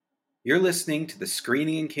You're listening to the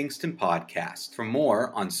Screening in Kingston podcast. For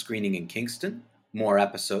more on Screening in Kingston, more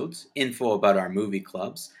episodes, info about our movie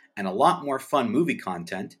clubs, and a lot more fun movie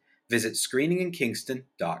content, visit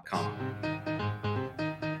screeninginkingston.com.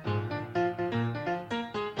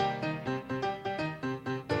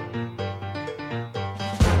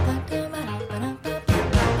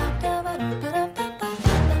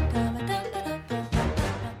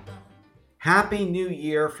 Happy New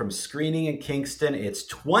Year from Screening in Kingston. It's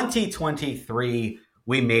 2023.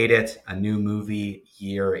 We made it. A new movie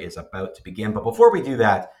year is about to begin. But before we do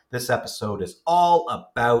that, this episode is all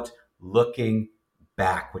about looking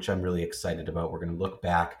back, which I'm really excited about. We're going to look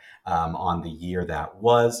back on the year that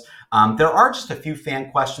was. There are just a few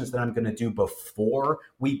fan questions that I'm going to do before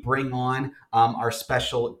we bring on our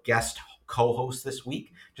special guest co-host this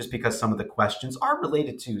week, just because some of the questions are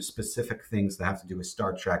related to specific things that have to do with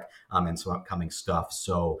Star Trek and some upcoming stuff.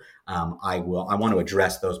 So I want to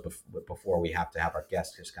address those before we have to have our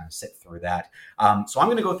guests just kind of sit through that. So I'm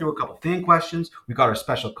going to go through a couple fan questions. We've got our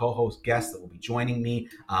special co-host guest that will be joining me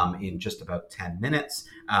in just about 10 minutes.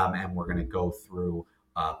 And we're going to go through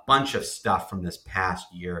a bunch of stuff from this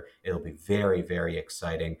past year. It'll be very, very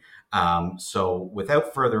exciting. So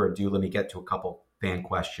without further ado, let me get to a couple fan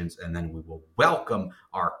questions, and then we will welcome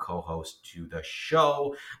our co-host to the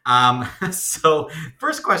show. So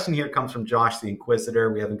first question here comes from Josh the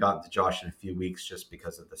Inquisitor. We haven't gotten to Josh in a few weeks just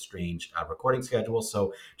because of the strange recording schedule.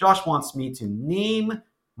 So Josh wants me to name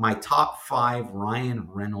my top 5 Ryan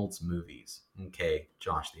Reynolds movies. Okay,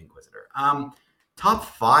 Josh the Inquisitor. Top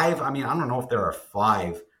 5? I mean, I don't know if there are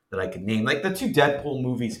 5 that I could name. Like, the 2 Deadpool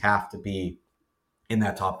movies have to be in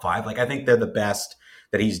that top 5. Like, I think they're the best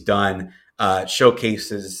that he's done.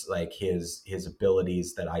 Showcases like his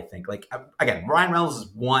abilities that I think, like, again, Ryan Reynolds is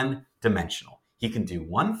one dimensional. He can do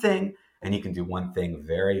one thing, and he can do one thing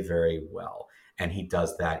very, very well. And he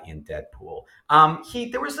does that in Deadpool.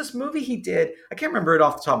 There was this movie he did. I can't remember it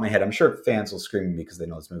off the top of my head. I'm sure fans will scream at me because they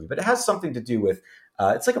know this movie, but it has something to do with,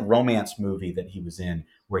 it's like a romance movie that he was in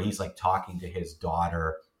where he's like talking to his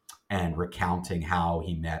daughter and recounting how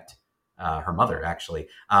he met her mother, actually.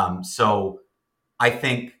 So I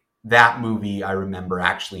think that movie I remember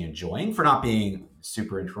actually enjoying for not being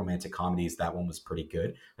super into romantic comedies. That one was pretty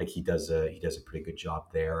good. Like, he does a pretty good job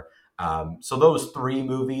there. So those 3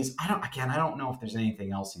 movies, I don't know if there's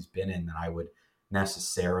anything else he's been in that I would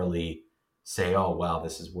necessarily say, oh, wow,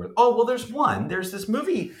 this is worth. Oh, well, there's this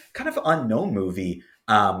movie, kind of unknown movie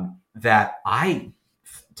that I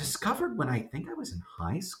discovered when I think I was in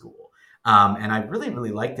high school. And I really,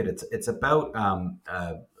 really liked it. It's about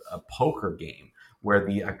a poker game where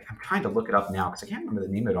I'm trying to look it up now because I can't remember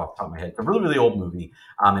the name of it off the top of my head. It's a really, really old movie.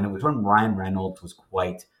 And it was when Ryan Reynolds was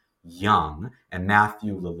quite young and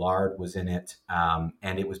Matthew Lillard was in it.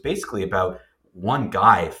 And it was basically about one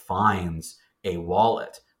guy finds a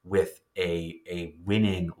wallet with a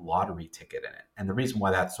winning lottery ticket in it. And the reason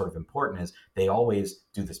why that's sort of important is they always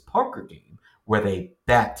do this poker game where they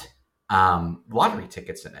bet lottery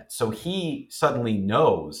tickets in it. So he suddenly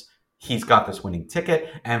knows he's got this winning ticket,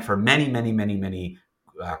 and for many, many, many, many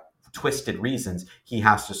twisted reasons, he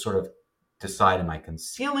has to sort of decide, am I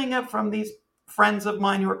concealing it from these friends of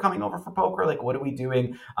mine who are coming over for poker? Like, what are we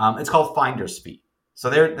doing? It's called Finder's Fee. So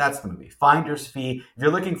that's the movie, Finder's Fee. If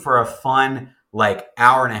you're looking for a fun, like,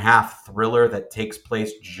 hour-and-a-half thriller that takes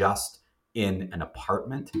place just in an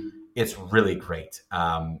apartment, it's really great.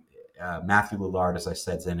 Matthew Lillard, as I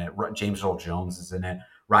said, is in it. James Earl Jones is in it.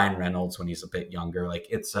 Ryan Reynolds when he's a bit younger. Like,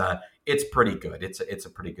 it's pretty good. It's a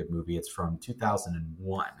pretty good movie. It's from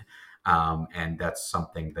 2001, and that's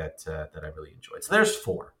something that I really enjoyed. So there's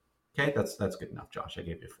 4. Okay, that's good enough, Josh. I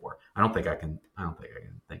gave you 4. I don't think I can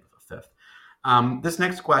think of a 5th. This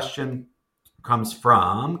next question comes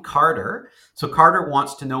from Carter. So Carter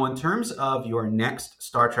wants to know, in terms of your next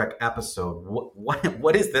Star Trek episode,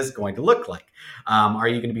 what is this going to look like? Are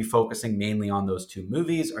you going to be focusing mainly on those 2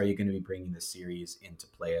 movies? Are you going to be bringing the series into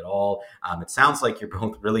play at all? It sounds like you're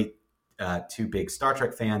both really 2 big Star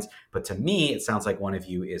Trek fans, but to me, it sounds like one of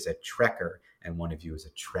you is a Trekker and one of you is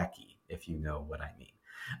a Trekkie, if you know what I mean.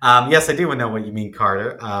 Yes, I do know what you mean,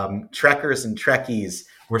 Carter. Trekkers and Trekkies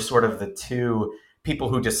were sort of the 2 people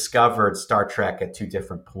who discovered Star Trek at 2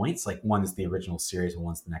 different points. Like, one is the original series and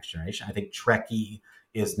one's the Next Generation. I think Trekkie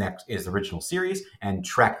is the original series and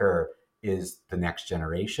Trekker is the Next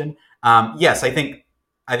Generation. Yes, I think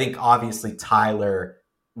obviously Tyler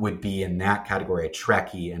would be in that category, a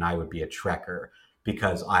Trekkie, and I would be a Trekker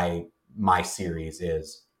because my series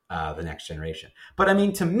is the Next Generation. But I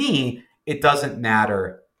mean, to me, it doesn't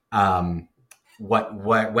matter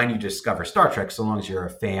when you discover Star Trek, so long as you're a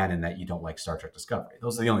fan and that you don't like Star Trek Discovery.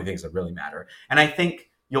 Those are the only things that really matter. And I think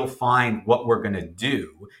you'll find what we're going to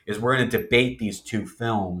do is we're going to debate these two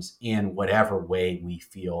films in whatever way we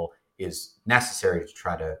feel is necessary to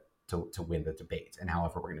try to win the debate, and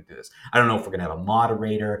however we're going to do this. I don't know if we're going to have a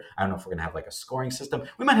moderator. I don't know if we're going to have like a scoring system.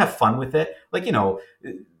 We might have fun with it. Like,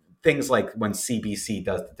 things like when CBC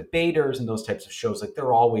does the debaters and those types of shows, like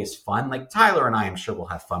they're always fun. Like Tyler and I, I'm sure we'll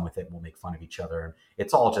have fun with it. And we'll make fun of each other. And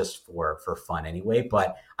it's all just for fun anyway.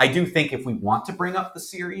 But I do think if we want to bring up the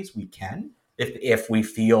series, we can. If we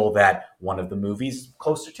feel that one of the movies is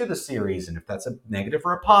closer to the series, and if that's a negative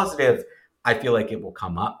or a positive, I feel like it will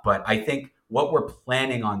come up. But I think what we're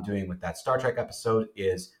planning on doing with that Star Trek episode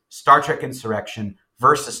is Star Trek Insurrection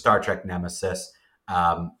versus Star Trek Nemesis.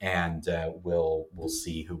 And we'll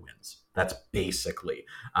see who wins. That's basically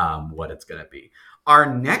what it's going to be.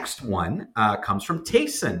 Our next one comes from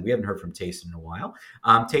Tayson. We haven't heard from Tayson in a while.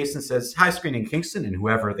 Tayson says, "Hi, Screening Kingston, and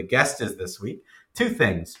whoever the guest is this week. Two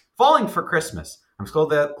things. Falling for Christmas. I'm so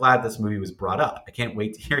glad this movie was brought up. I can't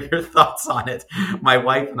wait to hear your thoughts on it. My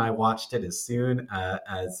wife and I watched it as soon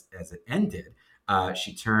as it ended.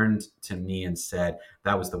 She turned to me and said,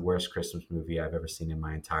 that was the worst Christmas movie I've ever seen in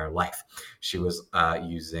my entire life. She was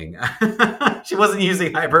she wasn't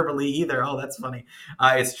using hyperbole either. Oh, that's funny.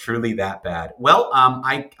 It's truly that bad. Well,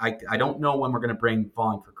 I don't know when we're going to bring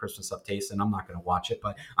Falling for Christmas up, Tayson. I'm not going to watch it,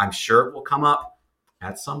 but I'm sure it will come up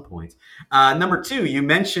at some point. Number two, you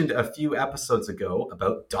mentioned a few episodes ago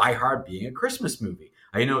about Die Hard being a Christmas movie.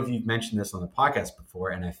 I don't know if you've mentioned this on the podcast before,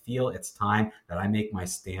 and I feel it's time that I make my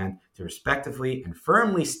stand to respectively and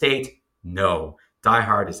firmly state, no, Die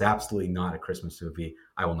Hard is absolutely not a Christmas movie.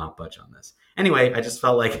 I will not budge on this. Anyway, I just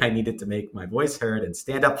felt like I needed to make my voice heard and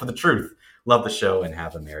stand up for the truth. Love the show and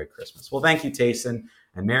have a Merry Christmas. Well, thank you, Tayson,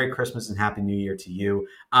 and Merry Christmas and Happy New Year to you.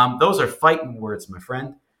 Those are fighting words, my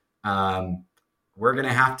friend. We're going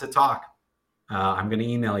to have to talk. I'm going to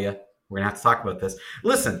email you. We're going to have to talk about this.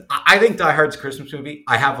 Listen, I think Die Hard's a Christmas movie.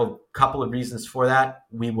 I have a couple of reasons for that.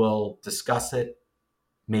 We will discuss it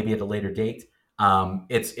maybe at a later date.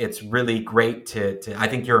 It's really great to I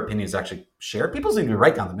think your opinion is actually shared. People seem to be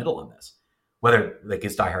right down the middle on this. Whether, like,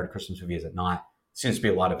 is Die Hard a Christmas movie, is it not? Seems to be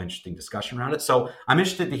a lot of interesting discussion around it. So I'm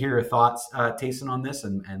interested to hear your thoughts, Tayson, on this,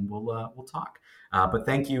 and we'll talk. But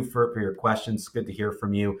thank you for your questions. Good to hear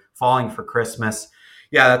from you. Falling for Christmas.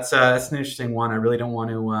 Yeah, that's an interesting one. I really don't want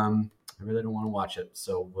to watch it.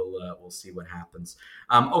 So we'll see what happens.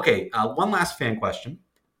 Okay, one last fan question.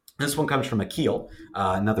 This one comes from Akil,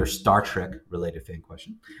 another Star Trek related fan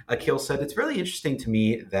question. Akil said, it's really interesting to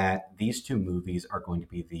me that these two movies are going to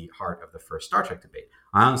be the heart of the first Star Trek debate.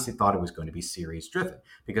 I honestly thought it was going to be series driven,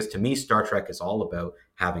 because to me, Star Trek is all about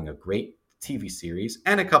having a great TV series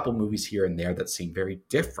and a couple movies here and there that seem very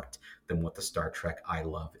different than what the Star Trek I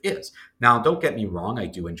love is. Now, don't get me wrong, I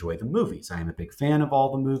do enjoy the movies. I am a big fan of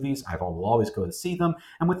all the movies. I will always go to see them.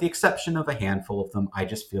 And with the exception of a handful of them, I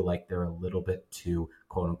just feel like they're a little bit too,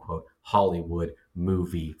 quote unquote, Hollywood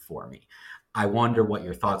movie for me. I wonder what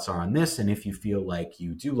your thoughts are on this, and if you feel like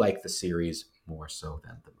you do like the series more so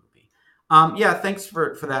than the movie. Yeah, thanks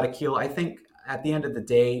for that, Akil. I think at the end of the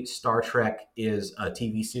day, Star Trek is a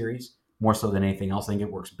TV series. More so than anything else, I think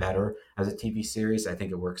it works better as a TV series. I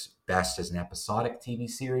think it works best as an episodic TV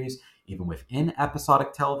series. Even within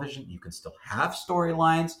episodic television, you can still have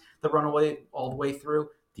storylines that run away all the way through.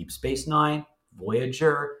 Deep Space Nine,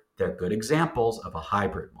 Voyager, they're good examples of a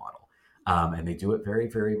hybrid model. And they do it very,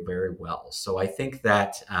 very, very well. So I think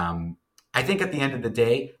that, at the end of the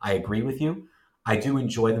day, I agree with you. I do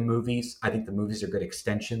enjoy the movies. I think the movies are good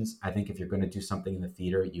extensions. I think if you're going to do something in the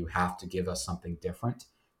theater, you have to give us something different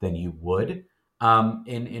than you would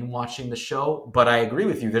in watching the show. But I agree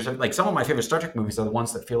with you. There's like some of my favorite Star Trek movies are the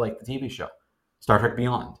ones that feel like the TV show. Star Trek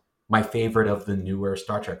Beyond, my favorite of the newer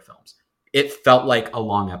Star Trek films. It felt like a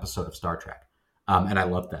long episode of Star Trek. And I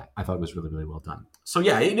loved that. I thought it was really, really well done. So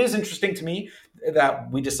yeah, it is interesting to me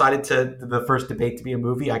that we decided the first debate to be a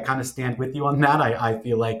movie. I kind of stand with you on that. I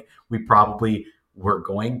feel like we probably were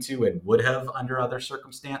going to and would have under other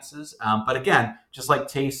circumstances. But again, just like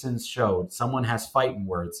Tayson's showed, someone has fighting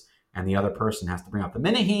words and the other person has to bring up. The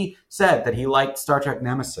minute he said that he liked Star Trek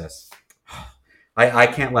Nemesis, I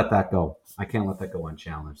can't let that go. I can't let that go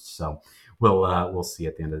unchallenged. So we'll see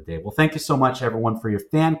at the end of the day. Well, thank you so much, everyone, for your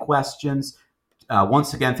fan questions.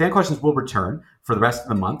 Once again, fan questions will return for the rest of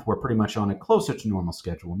the month. We're pretty much on a closer to normal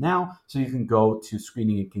schedule now. So you can go to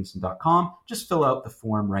screeninginkingston.com. Just fill out the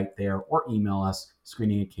form right there or email us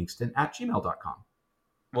screeninginkingston@gmail.com.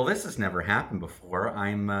 Well, this has never happened before.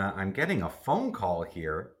 I'm getting a phone call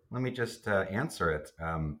here. Let me just answer it.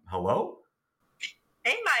 Hello?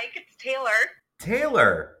 Hey, Mike. It's Taylor.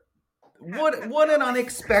 Taylor. What an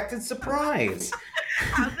unexpected surprise.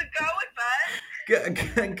 How's it going, bud?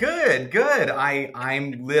 Good.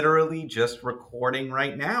 I'm literally just recording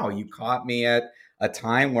right now. You caught me at a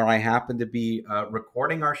time where I happen to be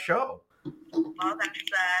recording our show. Well,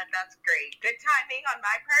 that's great. Good timing on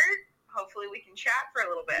my part. Hopefully, we can chat for a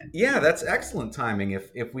little bit. Yeah, that's excellent timing.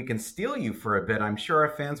 If we can steal you for a bit, I'm sure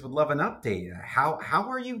our fans would love an update. How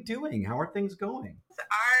are you doing? How are things going?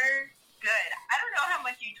 Are good. I don't know how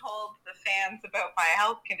much you told the fans about my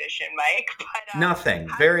health condition, Mike, but Nothing.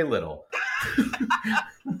 Very little. having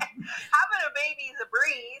a baby is a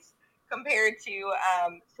breeze compared to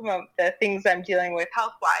some of the things I'm dealing with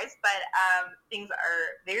health-wise, but things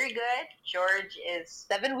are very good. George is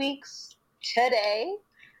 7 weeks today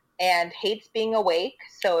and hates being awake,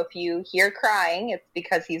 so if you hear crying, it's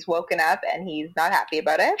because he's woken up and he's not happy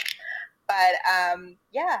about it. But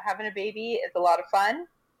yeah, having a baby is a lot of fun,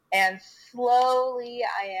 and slowly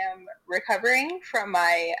I am recovering from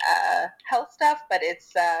my health stuff, but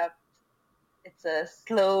it's a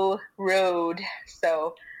slow road,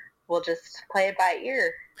 so we'll just play it by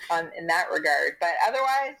ear in that regard. But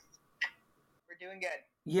otherwise, we're doing good.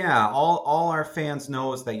 Yeah, all our fans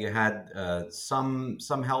know is that you had some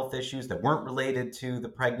health issues that weren't related to the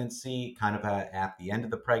pregnancy, kind of at the end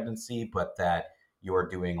of the pregnancy, but that you're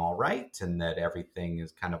doing all right and that everything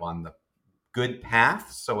is kind of on the good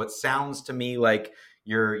path. So it sounds to me like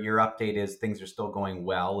your update is things are still going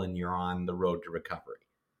well and you're on the road to recovery.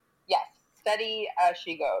 Yes, steady as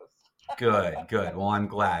she goes. Good. Well, I'm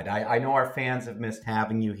glad. I know our fans have missed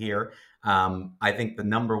having you here. I think the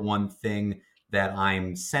number one thing that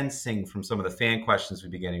I'm sensing from some of the fan questions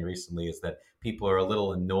we've been getting recently is that people are a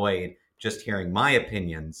little annoyed just hearing my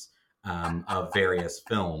opinions of various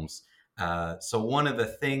films. So one of the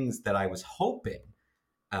things that I was hoping,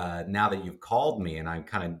 now that you've called me and I'm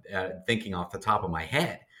kind of thinking off the top of my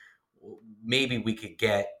head, maybe we could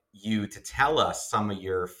get you to tell us some of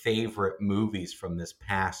your favorite movies from this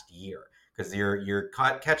past year, because you're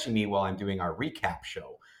catching me while I'm doing our recap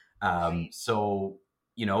show. So,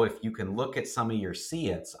 if you can look at some of your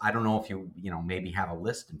see-its, I don't know if you maybe have a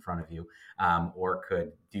list in front of you, or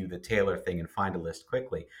could do the Taylor thing and find a list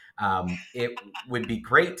quickly. It would be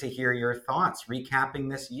great to hear your thoughts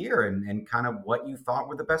recapping this year and kind of what you thought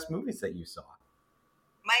were the best movies that you saw.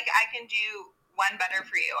 Mike, I can do one better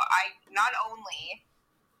for you. I not only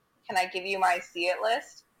can I give you my see-it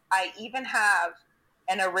list, I even have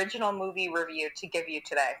an original movie review to give you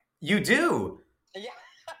today. You do? Yeah.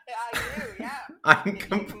 I do, yeah. I'm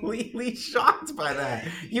completely shocked by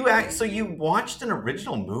that. So you watched an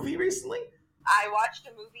original movie recently? I watched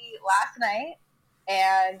a movie last night,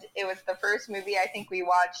 and it was the first movie I think we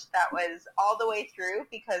watched that was all the way through,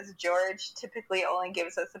 because George typically only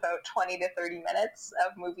gives us about 20 to 30 minutes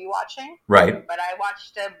of movie watching. Right. But I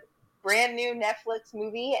watched a brand new Netflix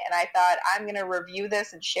movie, and I thought, I'm going to review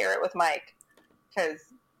this and share it with Mike, because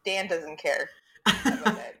Dan doesn't care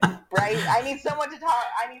about it. Right? I need someone to talk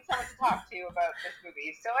to about this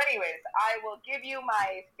movie. So anyways, I will give you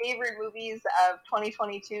my favorite movies of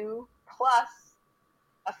 2022 plus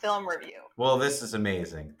a film review. Well, this is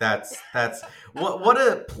amazing. That's what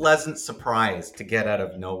a pleasant surprise to get out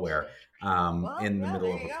of nowhere in the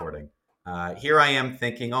middle of recording. Here I am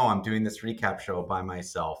thinking, I'm doing this recap show by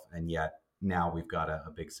myself, and yet now we've got a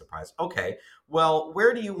big surprise. Okay, well,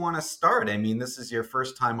 where do you want to start? I mean, this is your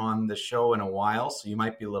first time on the show in a while, so you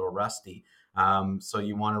might be a little rusty. So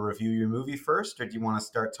you want to review your movie first, or do you want to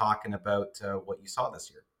start talking about what you saw this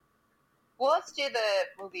year? Well, let's do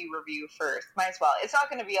the movie review first. Might as well. It's not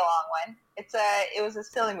going to be a long one. It was a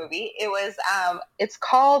silly movie. It was it's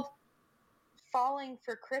called Falling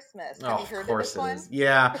for Christmas. Have you heard of this one? Is.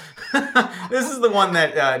 Yeah. This is the one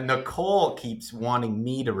that Nicole keeps wanting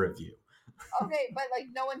me to review. Okay, but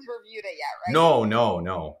no one's reviewed it yet, right?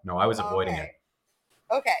 No. I was avoiding it.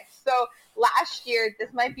 Okay, so last year, this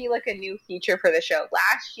might be a new feature for the show.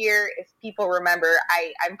 Last year, if people remember,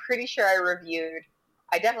 I'm pretty sure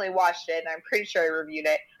I definitely watched it, and I'm pretty sure I reviewed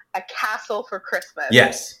it, A Castle for Christmas.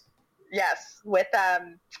 Yes, with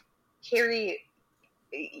Carrie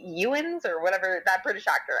Ewins or whatever, that British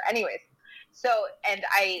actor. Anyways, and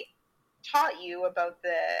I taught you about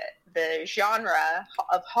the genre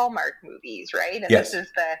of Hallmark movies, right? And yes. This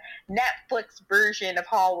is the Netflix version of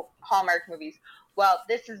Hallmark movies. Well,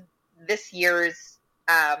 this is this year's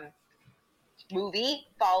movie,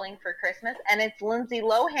 Falling for Christmas, and it's Lindsay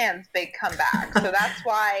Lohan's big comeback. So that's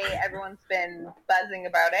why everyone's been buzzing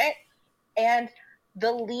about it. And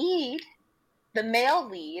the male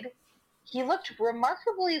lead, he looked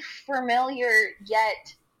remarkably familiar,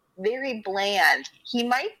 yet very bland. He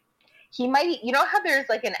might, you know how there's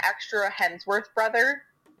an extra Hemsworth brother?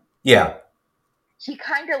 Yeah. he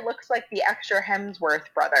kind of looks like the extra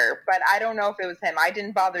Hemsworth brother, but I don't know if it was him. I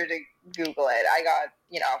didn't bother to Google it. I got,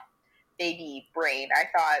 baby brain. I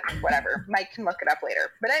thought, whatever. Mike can look it up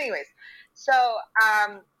later. But anyways, so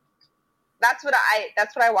that's what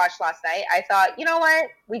I watched last night. I thought, you know what?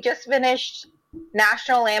 We just finished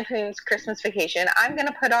National Lampoon's Christmas Vacation. I'm going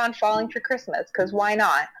to put on Falling for Christmas because why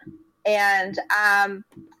not? And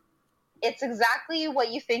it's exactly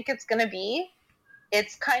what you think it's going to be.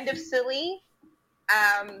 It's kind of silly,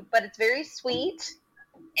 but it's very sweet.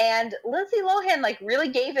 And Lindsay Lohan, really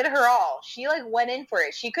gave it her all. She, went in for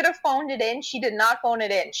it. She could have phoned it in. She did not phone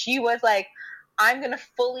it in. She was like, I'm going to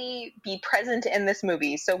fully be present in this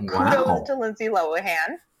movie. So kudos to Lindsay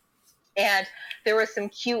Lohan. And there were some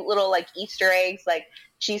cute little, Easter eggs.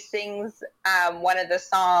 She sings one of the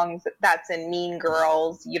songs that's in Mean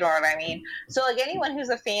Girls. You know what I mean? So, anyone who's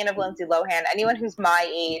a fan of Lindsay Lohan, anyone who's my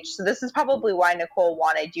age, so this is probably why Nicole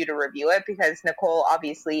wanted you to review it, because Nicole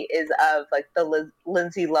obviously is of, the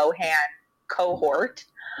Lindsay Lohan cohort.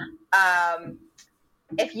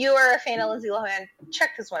 If you are a fan of Lindsay Lohan,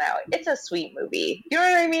 check this one out. It's a sweet movie. You know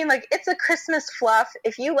what I mean? It's a Christmas fluff.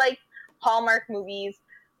 If you like Hallmark movies,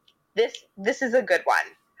 this is a good one.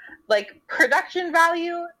 Production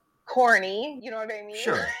value, corny. You know what I mean?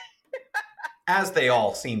 Sure. As they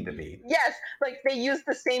all seem to be. Yes. They use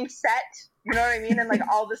the same set. You know what I mean? And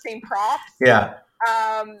all the same props. Yeah.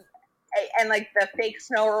 And the fake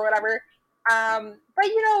snow or whatever. But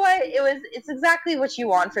you know what? It's exactly what you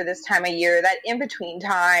want for this time of year, that in-between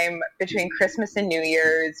time between Christmas and New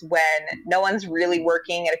Year's when no one's really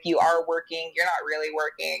working. And if you are working, you're not really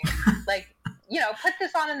working. Put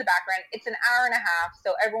this on in the background. It's an hour and a half,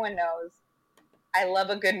 so everyone knows I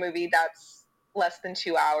love a good movie that's less than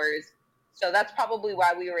 2 hours. So that's probably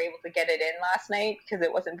why we were able to get it in last night, because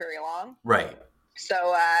it wasn't very long. Right.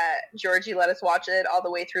 So Georgie let us watch it all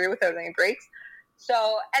the way through without any breaks.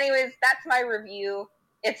 So anyways, that's my review.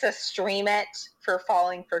 It's a stream it for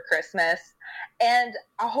Falling for Christmas. And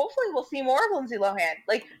hopefully we'll see more of Lindsay Lohan.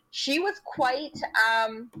 She was quite...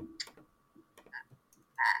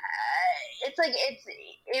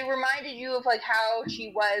 it reminded you of how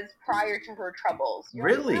she was prior to her troubles.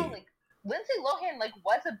 Really? Lindsay Lohan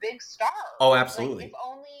was a big star. Oh, absolutely.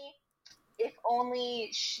 If only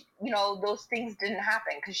she, those things didn't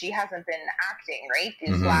happen, because she hasn't been acting right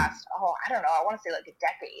these last I don't know, I want to say a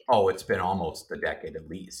decade. Oh, it's been almost a decade at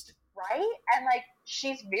least. Right? And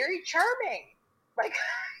she's very charming.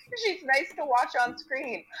 She's nice to watch on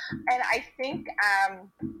screen. And I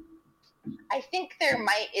think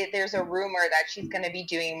there's a rumor that she's going to be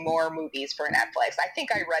doing more movies for Netflix. I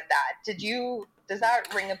think I read that. Does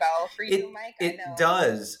that ring a bell for you, Mike? It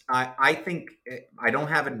does. I think, I don't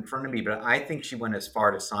have it in front of me, but I think she went as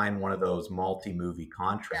far to sign one of those multi-movie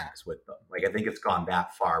contracts with them. I think it's gone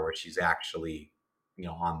that far where she's actually,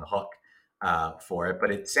 on the hook for it.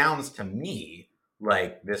 But it sounds to me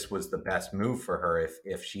like this was the best move for her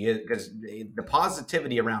if she is, because the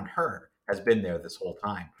positivity around her has been there this whole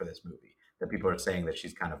time for this movie. That people are saying that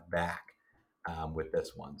she's kind of back with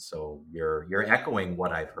this one. So you're echoing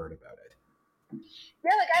what I've heard about it.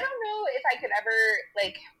 Yeah, I don't know if I could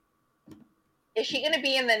ever, is she going to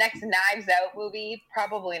be in the next Knives Out movie?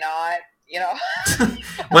 Probably not,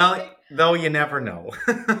 Well, though you never know.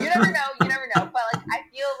 You never know. But, I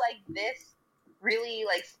feel this really,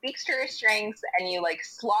 speaks to her strengths, and you,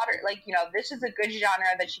 slaughter, this is a good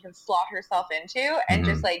genre that she can slot herself into and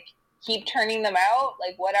just, keep turning them out,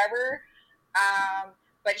 whatever.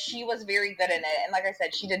 But she was very good in it. And like I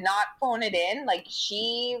said, she did not phone it in.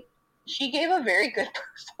 She gave a very good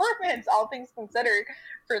performance, all things considered,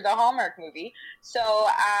 for the Hallmark movie. So,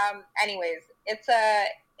 anyways, it's a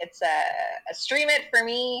stream it for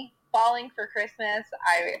me, Falling for Christmas.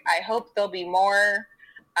 I hope there'll be more.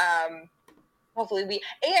 Hopefully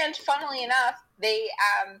and funnily enough, they,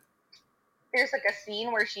 there's a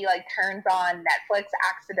scene where she turns on Netflix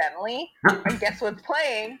accidentally, and guess what's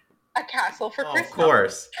playing? A Castle for Christmas. Of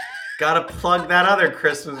course. Gotta plug that other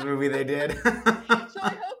Christmas movie they did. So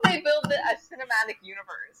I hope they build a cinematic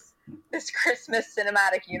universe. This Christmas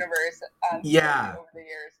cinematic universe. Over the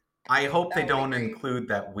years. I hope they don't include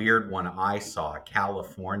that weird one I saw,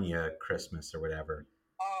 California Christmas or whatever.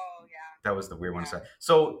 Oh, yeah. That was the weird one.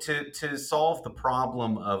 So to solve the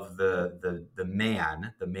problem of the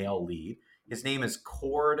man, the male lead, his name is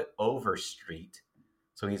Cord Overstreet.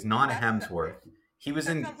 So he's not a Hemsworth. He was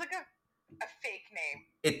in. Sounds like a fake name.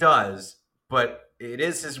 It does, but it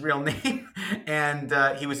is his real name, and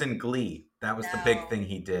he was in Glee. That was the big thing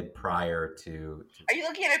he did prior to. Are you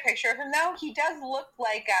looking at a picture of him now? He does look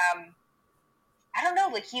like I don't know,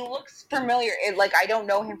 like he looks familiar. Like I don't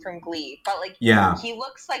know him from Glee, but like he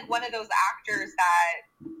looks like one of those actors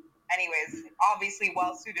that, anyways, obviously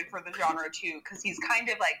well suited for the genre too, because he's kind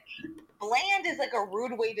of like bland is like a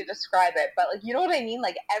rude way to describe it, but like you know what I mean,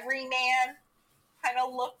 like every man kind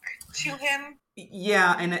of look to him.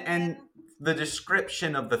 Yeah, and the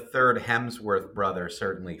description of the third Hemsworth brother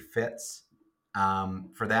certainly fits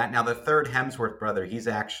for that. Now, the third Hemsworth brother, he's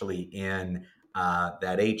actually in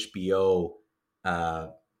that HBO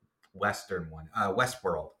Western one,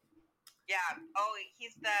 Westworld. Yeah. Oh,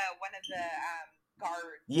 he's the one of the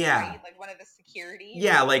guards. Yeah. Right? Like one of the security.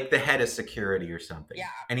 Yeah, like the head of security or something. Yeah.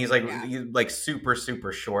 And he's like super,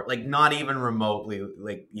 super short, like not even remotely,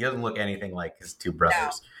 like he doesn't look anything like his two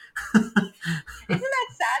brothers. No. Isn't that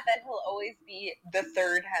sad that he'll always be the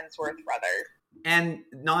third Hemsworth brother? And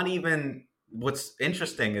not even, what's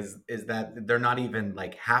interesting is that they're not even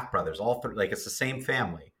like half brothers. All three, like it's the same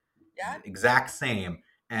family. Yeah. Exact same.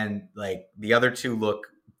 And like the other two look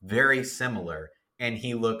very similar. And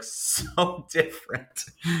he looks so different.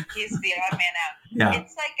 He's the odd man out. Yeah.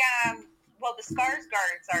 It's like, well, the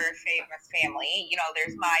Skarsgårds are a famous family. You know,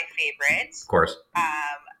 there's my favorite. Of course.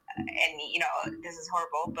 And, you know, this is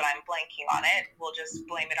horrible, but I'm blanking on it. We'll just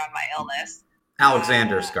blame it on my illness.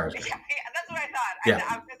 Alexander Skarsgård. Yeah, that's what I thought. Yeah.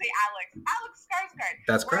 I was going to say Alex Skarsgård.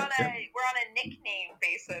 That's correct. We're on a nickname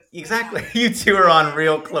basis. Exactly. You two are on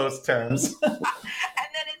real close terms. And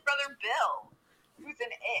then his brother Bill, who's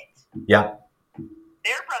in It. Yeah.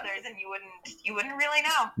 They're brothers, and you wouldn't really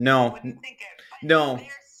know. No. You wouldn't think it. No. Their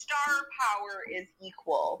star power is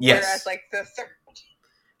equal. Yes. Whereas, like the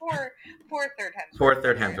poor third Hemsworth. Poor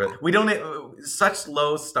third Hemsworth. We don't such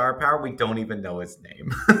low star power. We don't even know his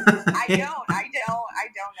name. I don't know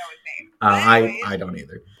his name. Anyways, I don't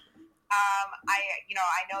either.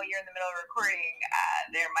 I know you're in the middle of recording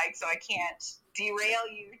there, Mike, so I can't derail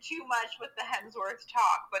you too much with the Hemsworth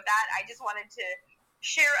talk. But that I just wanted to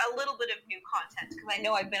share a little bit of new content because I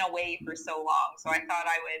know I've been away for so long. So I thought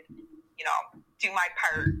I would, do my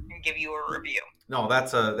part and give you a review. No,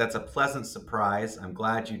 that's a pleasant surprise. I'm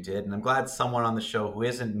glad you did, and I'm glad someone on the show who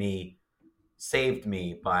isn't me saved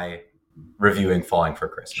me by reviewing Falling for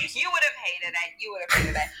Christmas. You would have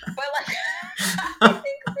hated it. But like, I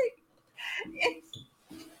think like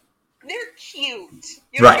they're cute.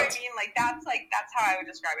 You know what I mean? Like that's how I would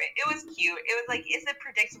describe it. It was cute. It was like, is it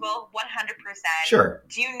predictable? 100%. Sure.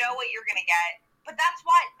 Do you know what you're gonna get? But that's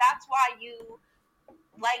why you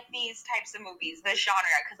like these types of movies, this genre,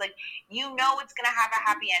 because like you know it's gonna have a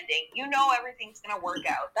happy ending. You know everything's gonna work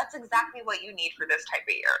out. That's exactly what you need for this type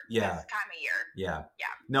of year. Yeah. This time of year. Yeah.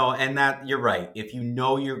 Yeah. No, and that you're right. If you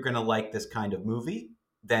know you're gonna like this kind of movie,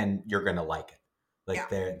 then you're gonna like it. Like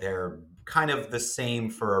they're kind of the same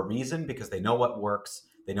for a reason because they know what works,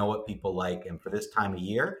 they know what people like, and for this time of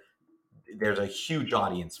year, there's a huge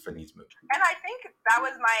audience for these movies. And I think that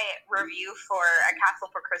was my review for A Castle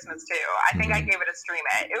for Christmas too. I think I gave it a stream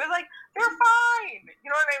it. It was like, they're fine. You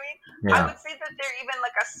know what I mean? Yeah. I would say that they're even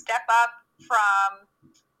like a step up from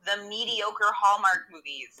the mediocre Hallmark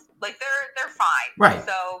movies. Like they're fine. Right.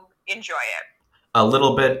 So enjoy it. A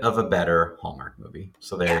little bit of a better Hallmark movie.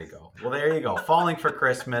 So there you go. Well, there you go. Falling for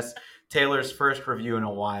Christmas, Taylor's first review in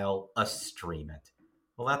a while, a stream it.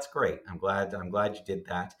 Well, that's great. I'm glad you did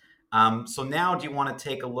that. So now do you want to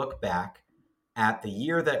take a look back at the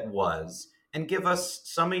year that was and give us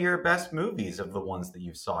some of your best movies of the ones that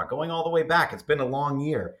you saw going all the way back? It's been a long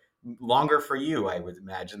year. Longer for you, I would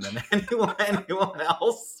imagine, than anyone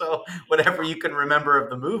else. So whatever you can remember of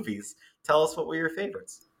the movies, tell us what were your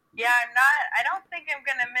favorites. Yeah, I don't think I'm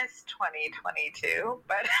going to miss 2022,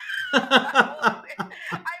 but I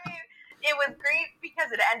mean, it was great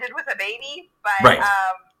because it ended with a baby, but right.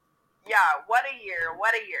 Yeah, what a year.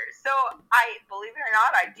 So believe it or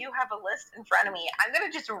not, I do have a list in front of me. I'm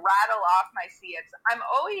going to just rattle off my see-its. I'm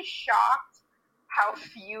always shocked how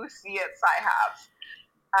few see-its I have.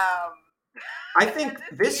 I think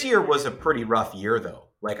this year was a pretty rough year, though.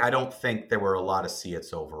 Like, I don't think there were a lot of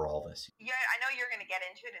see-its overall this year. Yeah, I know you're going to get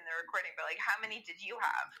into it in the recording, but, like, how many did you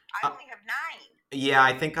have? I only have 9. Yeah,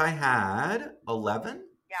 I think I had 11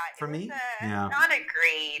 for me. Not a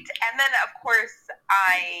great. And then, of course,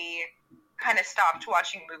 I kind of stopped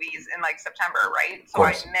watching movies in, like, September, right? So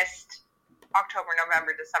I missed October,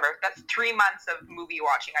 November, December. That's 3 months of movie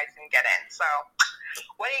watching I didn't get in. So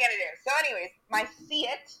what are you going to do? So anyways, my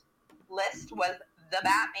see-it list was The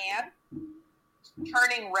Batman,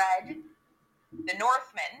 Turning Red, The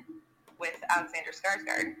Northman with Alexander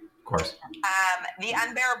Skarsgård. Of course. The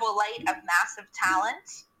Unbearable Light of Massive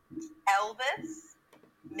Talent, Elvis,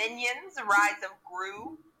 Minions, Rise of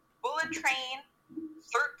Gru, Bullet Train,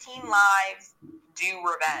 13 Lives, Do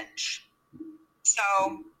Revenge. So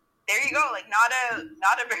there you go. Like not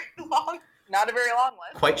a very long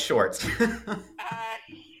list. Quite short.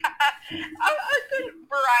 A good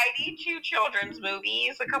variety, 2 children's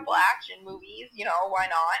movies, a couple action movies, why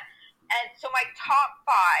not? And so my top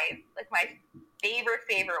 5, like my favorite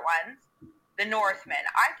ones, The Northman.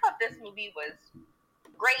 I thought this movie was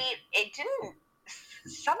great.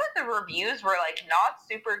 Some of the reviews were like not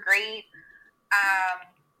super great.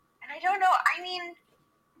 And I don't know, I mean,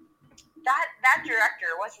 that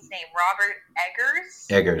director, what's his name? Robert Eggers?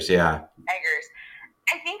 Eggers, yeah. Eggers.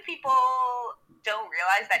 I think people don't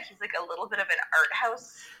realize that he's like a little bit of an art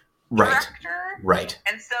house director. Right.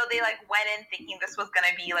 And so they like went in thinking this was going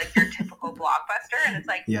to be like your typical blockbuster, and it's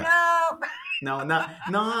like, no. No,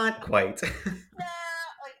 not quite. No,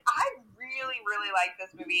 like I really, really liked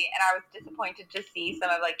this movie, and I was disappointed to see some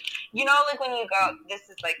of like, like when you go, this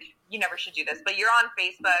is like, you never should do this, but you're on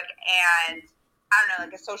Facebook and I don't know,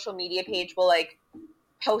 like a social media page will like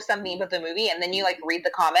post something about the movie, and then you like read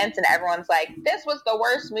the comments and everyone's like, this was the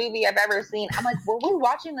worst movie I've ever seen. I'm like, were we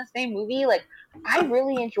watching the same movie? Like, I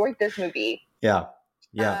really enjoyed this movie. Yeah.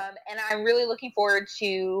 And I'm really looking forward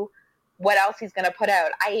to what else he's going to put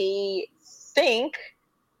out. I think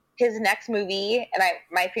his next movie, and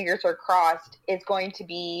my fingers are crossed, is going to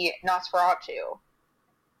be Nosferatu.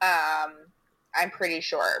 I'm pretty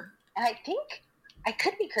sure. And I think, I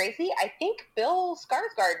could be crazy, I think Bill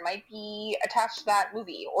Skarsgård might be attached to that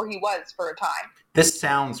movie, or he was for a time. This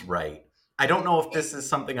sounds right. I don't know if this is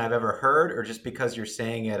something I've ever heard, or just because you're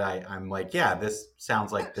saying it, I'm like, yeah, this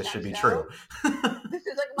sounds like this should be true. This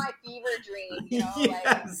is like my fever dream,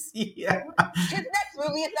 Yes, yeah. His next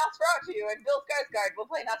movie is Nosferatu, and Bill Skarsgård will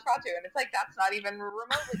play Nosferatu, and it's like, that's not even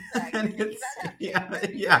remotely correct.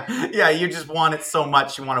 Yeah, you just want it so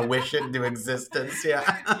much, you want to wish it into existence, yeah.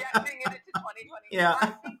 Projecting it into 2020. Yeah.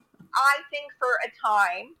 I think for a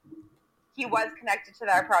time, he was connected to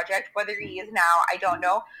that project. Whether he is now, I don't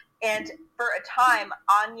know. And for a time,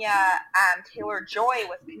 Anya Taylor-Joy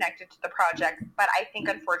was connected to the project, but I think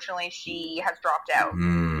unfortunately she has dropped out.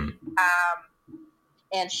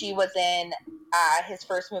 And she was in his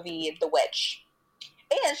first movie, The Witch,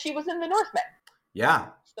 and she was in The Northman. Yeah.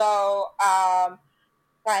 So,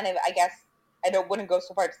 kind of, I guess I wouldn't go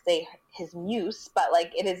so far to say his muse, but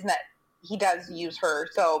like it is not. He does use her.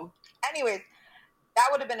 So, anyways. That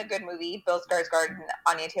would have been a good movie, Bill Skarsgård and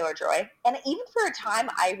Anya Taylor-Joy. And even for a time,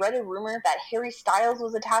 I read a rumor that Harry Styles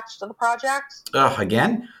was attached to the project.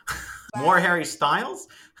 Again? More Harry Styles?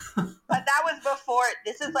 But that was before,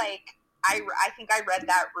 this is like, I think I read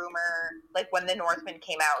that rumor, like when The Northman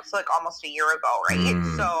came out, so like almost a year ago, right?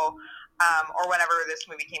 So, or whenever this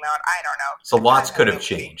movie came out, I don't know. So lots could have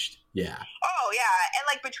changed. Yeah. Oh, yeah. And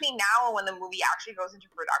like between now and when the movie actually goes into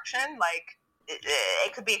production, like,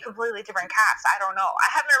 it could be a completely different cast. I don't know. I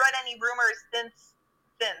haven't read any rumors since,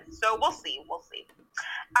 so we'll see.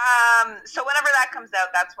 So whenever that comes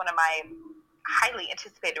out, that's one of my highly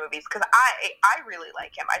anticipated movies because I really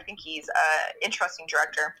like him. I think he's an interesting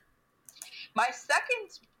director. My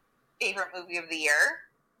second favorite movie of the year,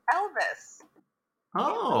 Elvis.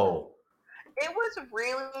 Oh. It was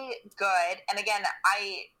really good. And again,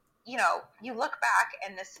 you look back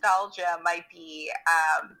and nostalgia might be,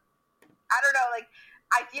 I don't know, like,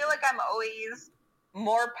 I feel like I'm always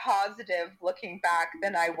more positive looking back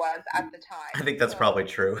than I was at the time. I think that's probably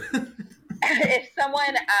true. If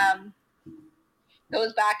someone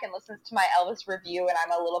goes back and listens to my Elvis review and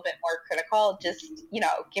I'm a little bit more critical, just,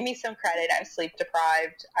 give me some credit. I'm sleep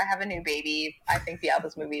deprived. I have a new baby. I think the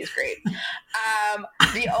Elvis movie is great.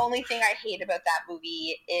 The only thing I hate about that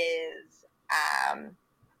movie is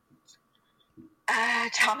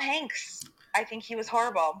Tom Hanks. I think he was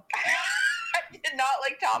horrible. I did not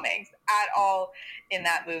like Tom Hanks at all in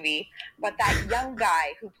that movie. But that young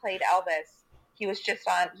guy who played Elvis, he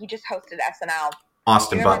just hosted SNL.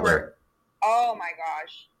 Austin Butler. Oh my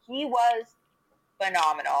gosh. He was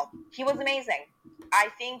phenomenal. He was amazing. I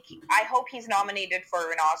hope he's nominated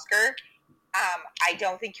for an Oscar. I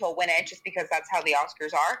don't think he'll win it just because that's how the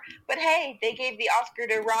Oscars are. But hey, they gave the Oscar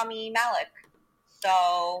to Rami Malek.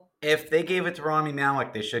 So if they gave it to Rami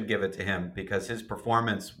Malek, they should give it to him because his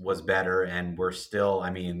performance was better, and we're still.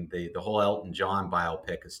 I mean, the whole Elton John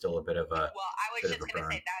biopic is still a bit of a. Well, I was just going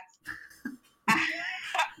to say that's.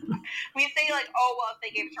 We say like, oh well, if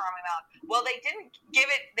they gave it to Rami Malek, well, they didn't give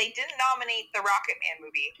it. They didn't nominate the Rocket Man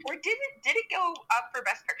movie, or did it? Did it go up for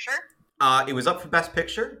Best Picture? It was up for Best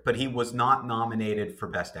Picture, but he was not nominated for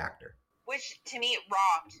Best Actor. Which, to me,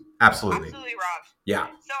 robbed. Absolutely robbed. Yeah.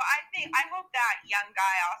 So I hope that young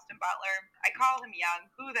guy, Austin Butler, I call him young,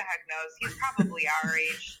 who the heck knows? He's probably our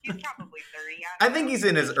age. He's probably 30. I I think he's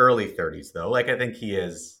in his early 30s, though. Like, I think he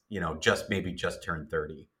is, maybe just turned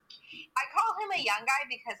 30. I call him a young guy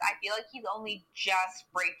because I feel like he's only just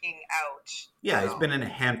breaking out. Yeah, he's been in a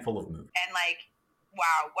handful of movies. And like,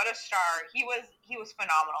 wow, what a star. He was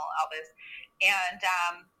phenomenal, Elvis. And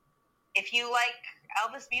if you like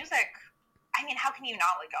Elvis music, I mean, how can you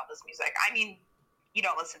not like Elvis music? I mean, you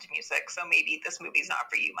don't listen to music, so maybe this movie's not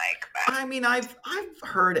for you, Mike. But I mean, I've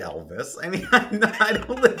heard Elvis. I mean, I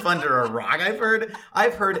don't live under a rock. I've heard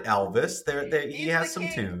Elvis. He has some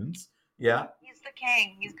tunes. Yeah. He's the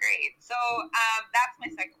king. He's great. So that's my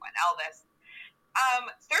second one, Elvis.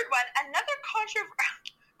 Third one, another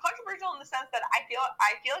controversial in the sense that I feel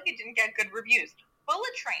like it didn't get good reviews.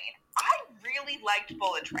 Bullet Train. I really liked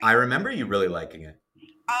Bullet Train. I remember you really liking it.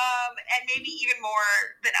 And maybe even more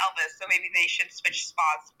than Elvis, so maybe they should switch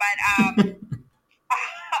spots. But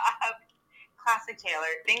classic Taylor.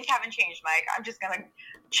 Things haven't changed, Mike. I'm just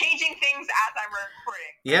changing things as I'm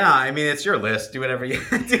recording. Yeah, I mean, it's your list. Do whatever you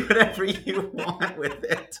want with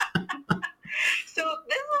it. So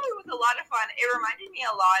this movie was a lot of fun. It reminded me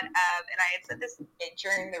a lot of, and I had said this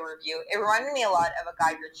during the review, it reminded me a lot of a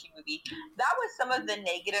Guy Ritchie movie. That was some of the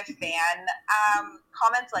negative fan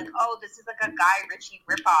comments, like, oh, this is like a Guy Ritchie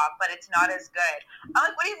ripoff, but it's not as good. I'm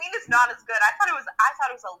like, what do you mean it's not as good? I thought it was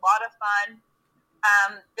a lot of fun.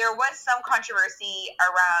 There was some controversy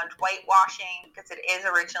around whitewashing because it is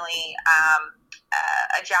originally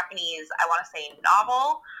a Japanese, I want to say,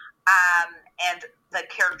 novel. And the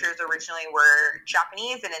characters originally were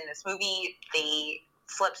Japanese, and in this movie, they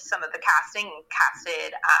flipped some of the casting and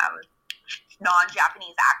casted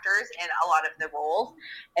non-Japanese actors in a lot of the roles,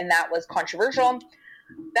 and that was controversial.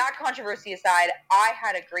 That controversy aside, I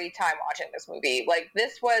had a great time watching this movie. Like,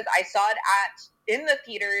 I saw it in the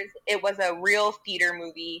theaters. It was a real theater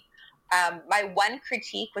movie. My one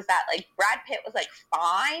critique was that, like, Brad Pitt was, like,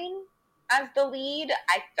 fine as the lead.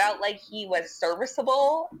 I felt like he was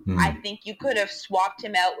serviceable. I think you could have swapped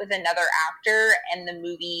him out with another actor and the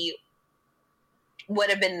movie would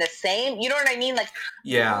have been the same. You know what I mean? Like,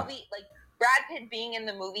 yeah. The movie, like, Brad Pitt being in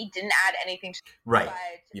the movie didn't add anything to it. Right.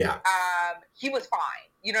 But, yeah. He was fine.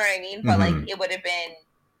 You know what I mean? But, like,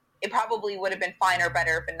 it probably would have been fine or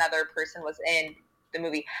better if another person was in the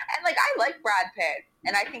movie. And, like, I like Brad Pitt,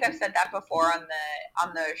 and I think I've said that before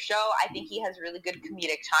on the show. I think he has really good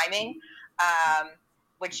comedic timing,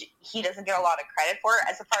 which he doesn't get a lot of credit for,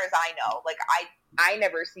 as far as I know. Like, I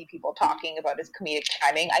never see people talking about his comedic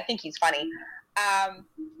timing. I think he's funny.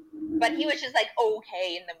 But he was just, like,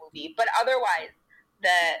 okay in the movie. But otherwise,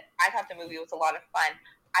 I thought the movie was a lot of fun.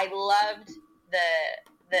 I loved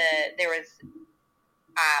there was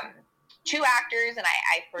two actors, and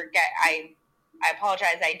I forget, I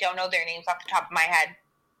apologize, I don't know their names off the top of my head.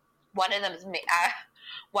 One of them was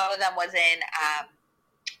in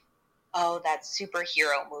that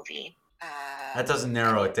superhero movie. That doesn't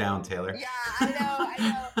narrow it down, Taylor. Yeah, I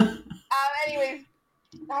know. Anyways,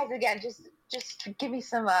 guys, again, just give me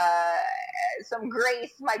some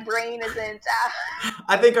grace. My brain isn't.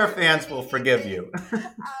 I think our fans will forgive you.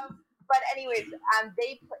 But anyways,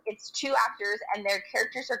 it's two actors, and their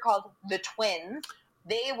characters are called the Twins.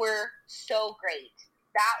 They were so great.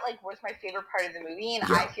 That, like, was my favorite part of the movie,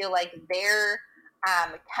 and I feel like their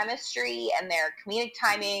chemistry and their comedic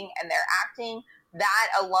timing and their acting, that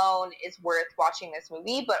alone is worth watching this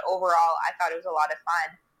movie. But overall, I thought it was a lot of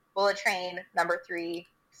fun. Bullet Train, number 3,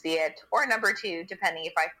 see it, or number 2, depending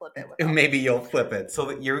if I flip it. Maybe you'll flip it. So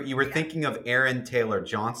you were thinking of Aaron Taylor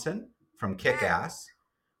Johnson from Kick-Ass.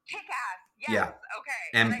 Kick-Ass, yes. Yeah.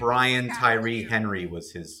 Okay. And Brian Tyree Henry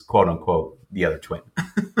was his quote-unquote the other twin.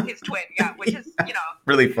 His twin, yeah, which is,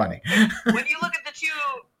 really funny. When you look at the two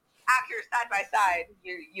actors side by side,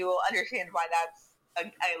 you will understand why that's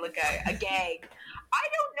a gag. I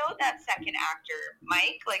don't know that second actor,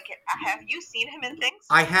 Mike. Like, have you seen him in things?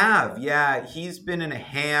 I have, yeah. He's been in a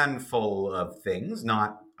handful of things,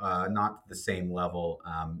 not the same level.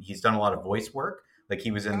 He's done a lot of voice work. Like,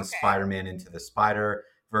 he was in the Spider-Man Into the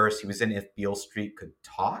Spider-Verse. He was in If Beale Street Could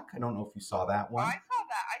Talk. I don't know if you saw that one. Oh, I saw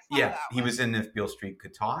that. Yeah, he was in If Beale Street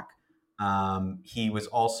Could Talk. He was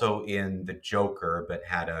also in The Joker, but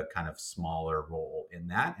had a kind of smaller role in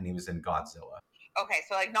that. And he was in Godzilla. Okay,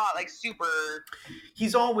 so, like, not, like, super...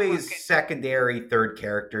 He's always secondary, third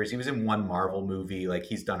characters. He was in one Marvel movie. Like,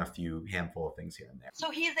 he's done a handful of things here and there.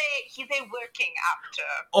 So he's a working actor.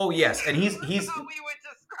 Oh, yes, and he's how we would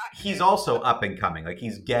describe he's also up and coming. Like,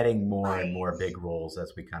 he's getting more and more big roles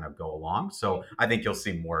as we kind of go along. So I think you'll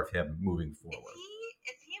see more of him moving forward.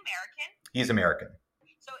 Is he American? He's American.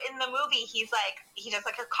 So in the movie, he does,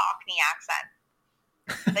 like, a Cockney accent.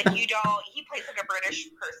 Like, he plays like a British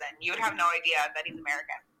person. You would have no idea that he's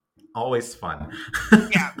American. Always fun.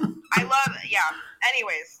 Yeah, I love. Yeah.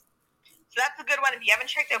 Anyways, so that's a good one. If you haven't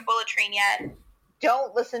checked out Bullet Train yet,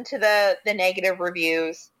 don't listen to the negative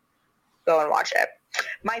reviews. Go and watch it.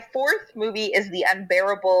 My fourth movie is The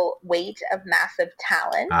Unbearable Weight of Massive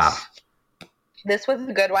Talent. This was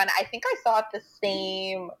a good one. I think I saw it the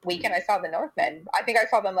same weekend I saw The Northman. I think I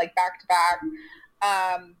saw them like back to back.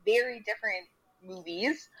 Very different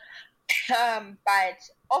movies, but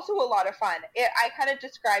also a lot of fun. I kind of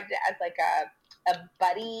described it as like a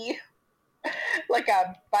buddy, like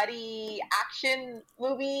a buddy action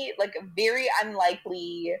movie, like a very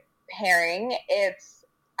unlikely pairing. It's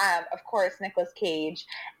of course Nicolas Cage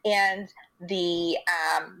and the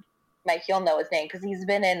Mike, you'll know his name because he's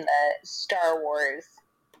been in the Star Wars.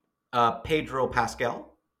 Pedro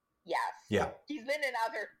Pascal. Yes. Yeah. He's been in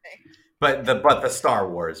other things. But the Star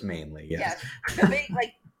Wars mainly. Yes.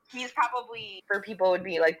 Like he's probably for people would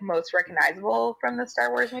be like most recognizable from the Star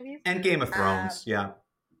Wars movies and Game of Thrones. Yeah.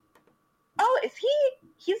 Oh, is he?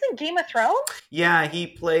 He's in Game of Thrones? Yeah, he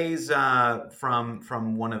plays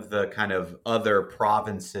from one of the kind of other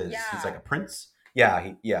provinces. Yeah. He's like a prince.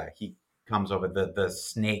 Yeah, he comes over the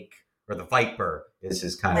snake or the viper is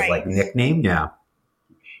his kind of like nickname. Yeah.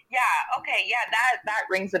 Yeah. Okay. Yeah. That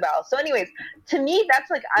rings a bell. So, anyways, to me,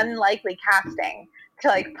 that's like unlikely casting to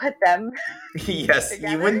like put them. Yes,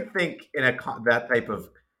 together. You wouldn't think in that type of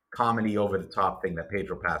comedy over the top thing that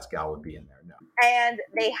Pedro Pascal would be in there. No. And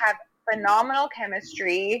they have phenomenal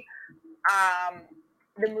chemistry.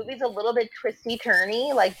 The movie's a little bit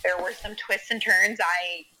twisty-turny. Like, there were some twists and turns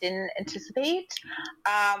I didn't anticipate.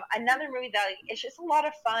 Another movie that, like, it's just a lot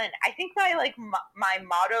of fun. I think my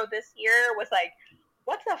motto this year was, like,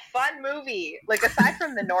 what's a fun movie? Like, aside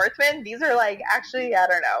from The Northman, these are, like, actually, I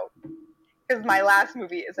don't know. Because my last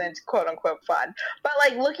movie isn't quote-unquote fun. But,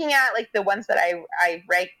 like, looking at, like, the ones that I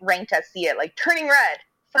ranked as see it, like, Turning Red,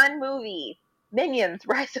 fun movie. Minions,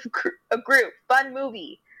 Rise of Gru, fun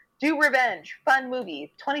movie. Do Revenge, fun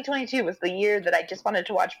movie. 2022 was the year that I just wanted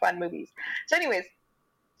to watch fun movies. So anyways,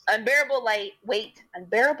 Unbearable Weight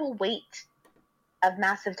of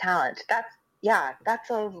Massive Talent. That's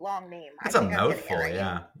a long name. That's a mouthful, right.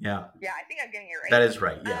 Yeah. Yeah, I think I'm getting it right. That is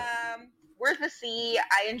right, yeah. Where's the Sea?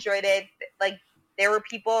 I enjoyed it. Like, there were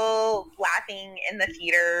people laughing in the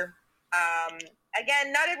theater.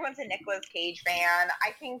 Again, not everyone's a Nicolas Cage fan.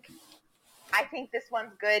 I think this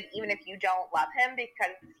one's good even if you don't love him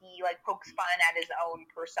because he like pokes fun at his own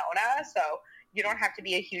persona. So you don't have to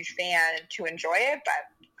be a huge fan to enjoy it,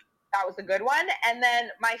 but that was a good one. And then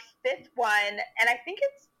my fifth one, and I think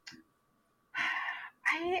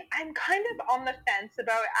I'm kind of on the fence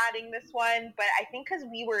about adding this one, but I think because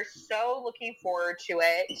we were so looking forward to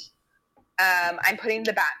it, I'm putting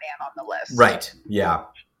the Batman on the list. Right. Yeah.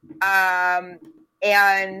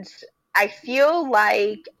 And I feel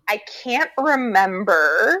like I can't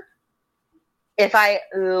remember if I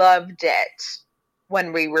loved it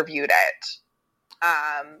when we reviewed it.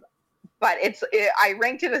 But I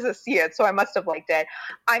ranked it as a see it, so I must have liked it.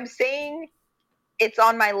 I'm saying it's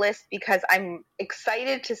on my list because I'm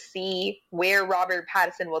excited to see where Robert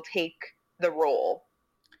Pattinson will take the role.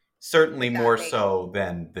 Certainly more so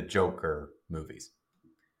than the Joker movies.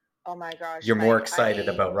 Oh my gosh. You're more excited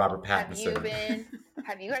about Robert Pattinson.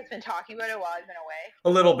 Have you guys been talking about it while I've been away? A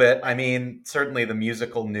little bit. I mean, certainly the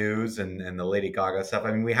musical news and the Lady Gaga stuff.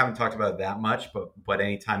 I mean, we haven't talked about it that much, but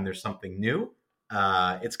anytime there's something new,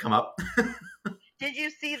 it's come up. Did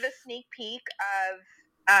you see the sneak peek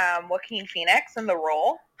of Joaquin Phoenix in the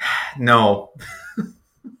role? No.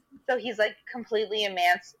 So he's like completely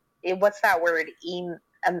what's that word?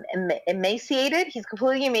 Emaciated. He's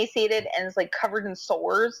completely emaciated and is like covered in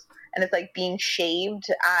sores and is like being shaved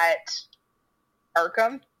at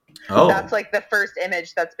Arkham. Oh, that's like the first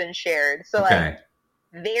image that's been shared. So like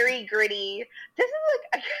very gritty. This is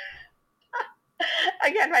like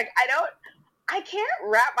again, like I can't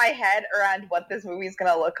wrap my head around what this movie is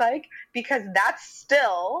gonna look like because that's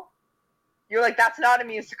still. You're like, that's not a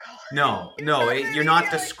musical. No, you're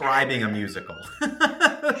not describing a musical. You're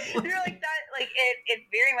like that. Like it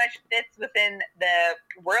very much fits within the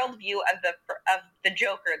worldview of the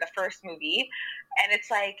Joker, the first movie, and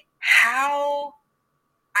it's like how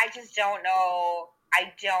I just don't know.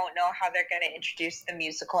 I don't know how they're going to introduce the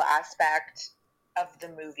musical aspect of the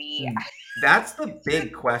movie. That's the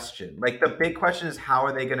big question. Like the big question is how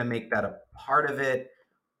are they going to make that a part of it?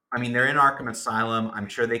 I mean, they're in Arkham Asylum. I'm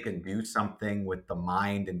sure they can do something with the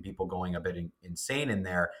mind and people going a bit insane in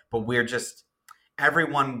there. But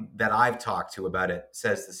everyone that I've talked to about it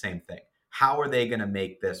says the same thing. How are they going to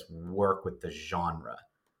make this work with the genre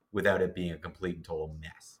without it being a complete and total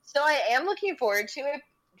mess? So I am looking forward to it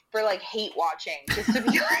for like hate watching, just to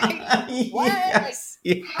be like, what? Yes.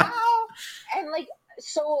 Like, how? And like,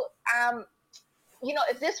 so,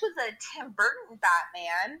 if this was a Tim Burton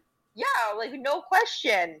Batman, yeah, like no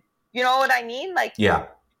question. You know what I mean? Like, yeah.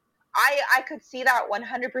 I could see that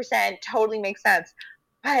 100% totally makes sense.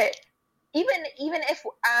 But even if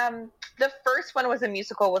the first one was a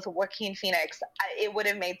musical with Joaquin Phoenix, it would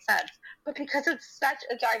have made sense. But because it's such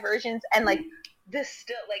a divergence and like this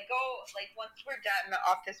still, like go like once we're done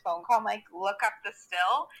off this phone call, like look up the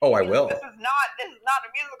still. Oh, I will. This is not a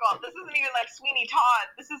musical. This isn't even like Sweeney Todd.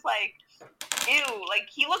 This is like, ew, like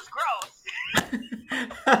he looks gross.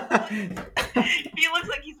 He looks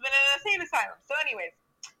like he's been in an insane asylum. So anyways,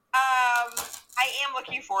 I am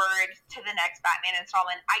looking forward to the next Batman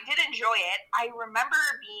installment. I did enjoy it. I remember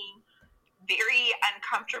being very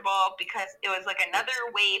uncomfortable because it was like another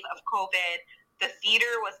wave of COVID. The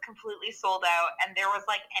theater was completely sold out, and there was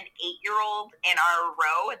like an 8-year-old in our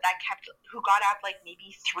row who got up like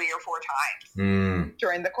maybe 3 or 4 times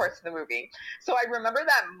during the course of the movie. So I remember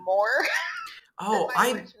that more. Oh,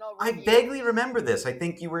 I vaguely remember this. I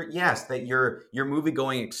think you were, that your movie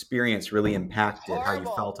going experience really impacted how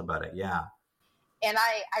you felt about it. Yeah. And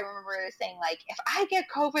I remember saying, like, if I get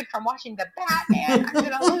COVID from watching the Batman, I'm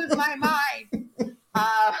going to lose my mind.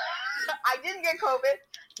 I didn't get COVID.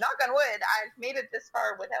 Knock on wood, I've made it this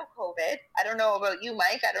far without COVID. I don't know about you,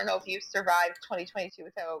 Mike. I don't know if you've survived 2022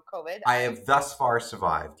 without COVID. I have thus far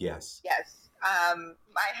survived, yes. Yes.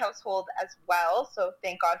 My household as well, so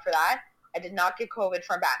thank God for that. I did not get COVID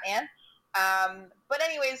from Batman. But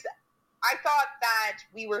anyways, I thought that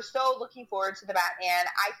we were so looking forward to the Batman.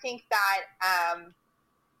 I think that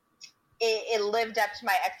it lived up to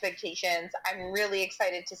my expectations. I'm really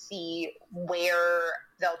excited to see where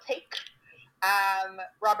they'll take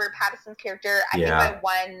Robert Pattinson's character. I think my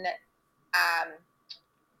one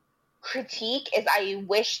critique is I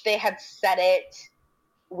wish they had said it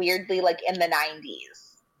weirdly like in the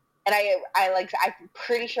 90s. And I'm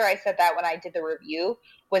pretty sure I said that when I did the review,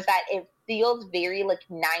 was that it feels very like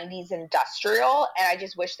 90s industrial, and I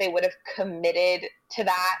just wish they would have committed to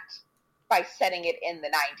that by setting it in the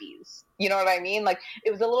 90s. You know what I mean? Like,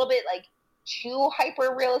 it was a little bit like too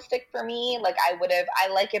hyper realistic for me. Like, I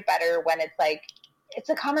like it better when it's like, it's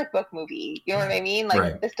a comic book movie. You know what I mean?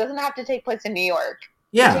 Like, This doesn't have to take place in New York.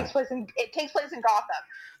 Yeah. It takes place in Gotham.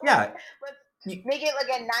 Yeah. Let's make it like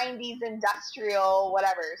a 90s industrial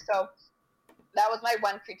whatever. So that was my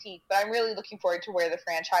one critique, but I'm really looking forward to where the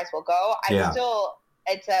franchise will go.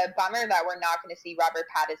 It's a bummer that we're not going to see Robert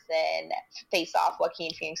Pattinson face off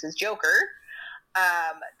Joaquin Phoenix's Joker.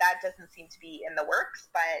 That doesn't seem to be in the works,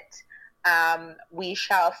 but we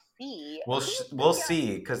shall see. We'll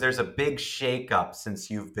see, because there's a big shakeup since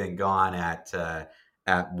you've been gone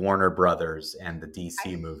at Warner Brothers and the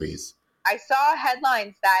DC movies. I saw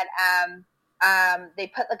headlines that they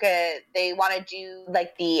put they want to do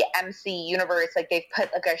like the MC universe, like they've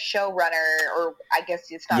put like a showrunner, or I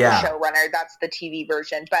guess it's not a showrunner, that's the TV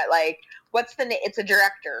version, but like it's a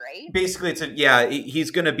director, right? Basically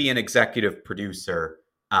he's going to be an executive producer,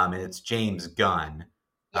 and it's James Gunn.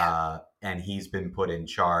 And he's been put in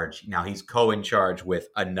charge. Now he's in charge with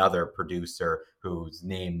another producer whose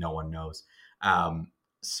name no one knows.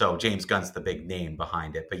 So James Gunn's the big name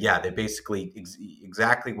behind it. But yeah, they basically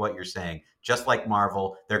exactly what you're saying. Just like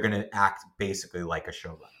Marvel, they're going to act basically like a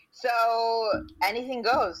showrunner. So anything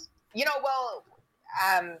goes.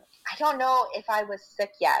 I don't know if I was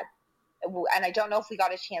sick yet, and I don't know if we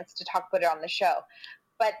got a chance to talk about it on the show.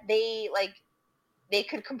 But they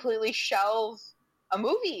could completely shelve a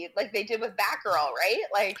movie like they did with Batgirl, right?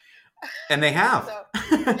 Like, and they have.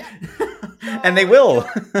 And they will.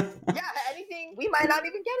 Anything. We might not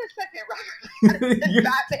even get a second Robert Pattinson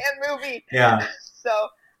Batman movie. Yeah. So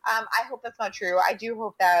I hope that's not true. I do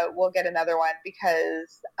hope that we'll get another one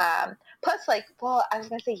because plus, I was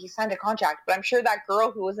going to say he signed a contract, but I'm sure that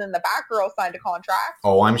girl who was in the Batgirl signed a contract.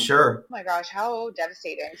 Oh, I'm sure. Oh my gosh, how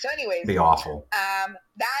devastating. So anyways. It'd be awful.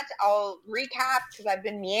 That I'll recap because I've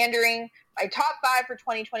been meandering. My top 5 for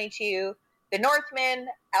 2022, The Northman,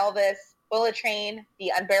 Elvis, Bullet Train,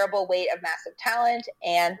 The Unbearable Weight of Massive Talent,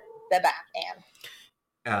 and The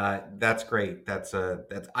Batman. That's great.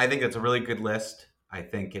 I think it's a really good list. I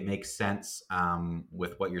think it makes sense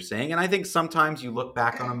with what you're saying. And I think sometimes you look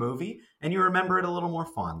back on a movie and you remember it a little more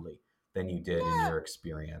fondly than you did in your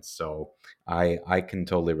experience. So I can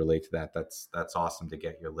totally relate to that. That's awesome to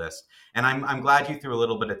get your list. And I'm glad you threw a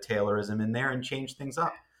little bit of Taylorism in there and changed things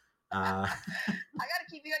up. I gotta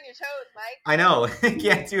keep you on your toes, Mike. I know.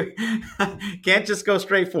 Can't just go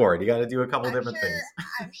straight forward. You got to do a couple different things.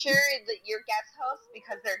 I'm sure that your guest hosts,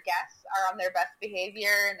 because they're guests, are on their best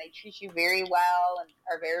behavior and they treat you very well and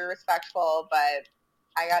are very respectful, but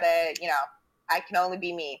I gotta, I can only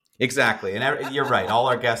be me. Exactly. And you're right. All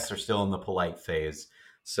our guests are still in the polite phase.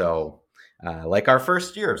 So like our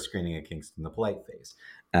first year of Screening at Kingston, the polite phase.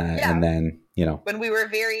 And then, when we were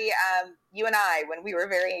very, you and I, when we were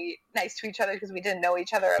very nice to each other because we didn't know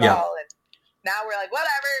each other at all. And now we're like,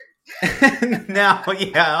 whatever.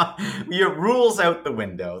 Now, your rules out the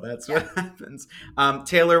window. That's what happens.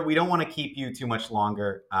 Taylor, we don't want to keep you too much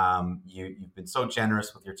longer. You've been so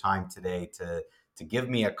generous with your time today to give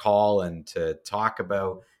me a call and to talk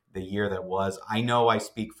about the year that was. I know I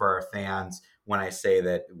speak for our fans when I say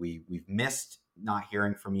that we've missed not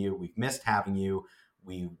hearing from you. We've missed having you.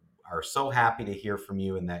 We are so happy to hear from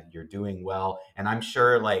you and that you're doing well. And I'm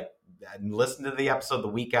sure, listen to the episode the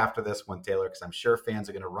week after this one, Taylor, because I'm sure fans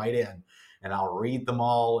are going to write in and I'll read them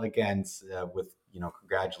all again with,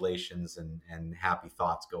 congratulations and happy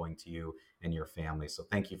thoughts going to you and your family. So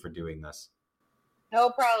thank you for doing this. No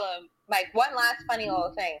problem. Mike, one last funny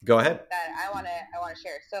little thing. Go ahead. That I want to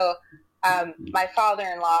share. So my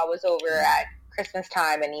father-in-law was over at Christmas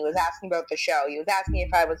time and he was asking about the show. He was asking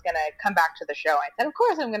if I was going to come back to the show. I said, of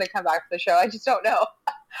course I'm going to come back to the show. I just don't know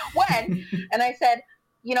when. And I said,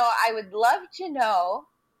 I would love to know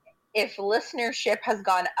if listenership has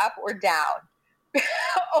gone up or down.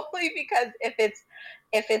 Only because if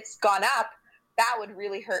it's gone up, that would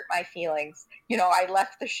really hurt my feelings. I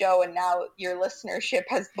left the show and now your listenership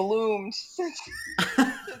has bloomed since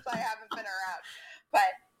I haven't been around. But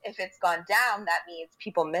if it's gone down, that means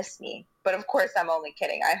people miss me. But of course, I'm only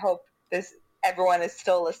kidding. I hope everyone is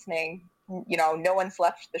still listening. No one's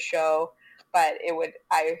left the show, but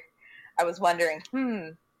I was wondering,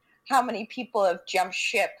 how many people have jumped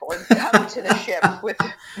ship or come to the ship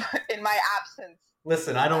in my absence?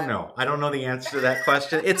 Listen, I don't know. I don't know the answer to that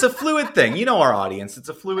question. It's a fluid thing. Our audience. It's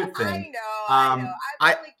a fluid thing. I know.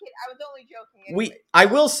 I was only joking. Anyways. I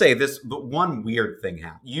will say this, but one weird thing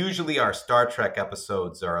happened. Usually our Star Trek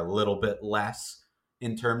episodes are a little bit less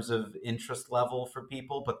in terms of interest level for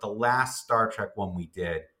people, but the last Star Trek one we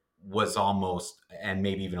did was almost, and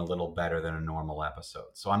maybe even a little better than a normal episode.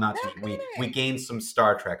 So I'm not too, we gained some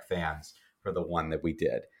Star Trek fans for the one that we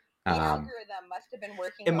did. The algorithm must have been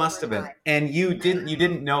working. It must have been. And you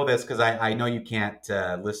didn't know this because I know you can't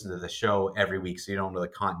listen to the show every week, so you don't know the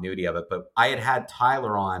continuity of it. But I had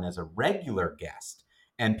Tyler on as a regular guest,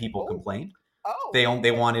 and people complained. Oh,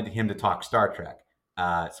 they wanted him to talk Star Trek.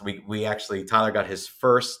 So we actually, Tyler got his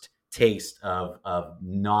first taste of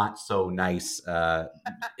not so nice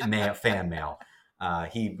fan mail.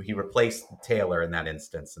 He replaced Taylor in that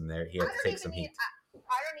instance, and there he had to take some heat.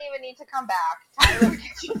 I don't even need to come back. Tyler can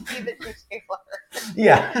just be the new Taylor.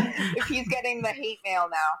 Yeah. If he's getting the hate mail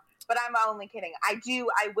now. But I'm only kidding. I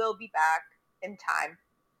will be back in time.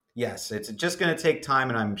 Yes, it's just going to take time,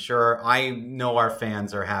 and I know our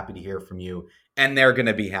fans are happy to hear from you, and they're going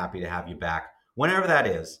to be happy to have you back whenever that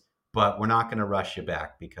is. But we're not going to rush you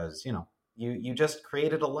back because, you just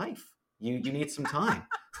created a life. You need some time.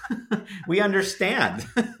 We understand.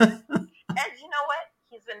 And you know what?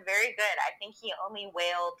 He's been very good. I think he only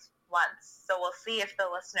wailed once. So we'll see if the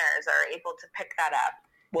listeners are able to pick that up.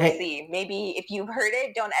 We'll see. Maybe if you've heard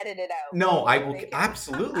it, don't edit it out. No, I will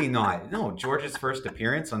absolutely not. No, George's first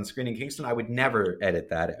appearance on Screening Kingston, I would never edit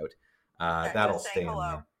that out. That'll stay in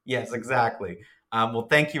there. Yes, exactly. Well,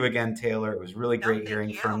 thank you again, Taylor. It was really great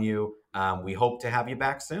hearing from you. We hope to have you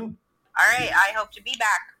back soon. All right. I hope to be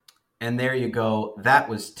back. And there you go. That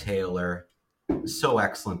was Taylor. So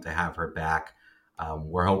excellent to have her back.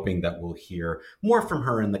 We're hoping that we'll hear more from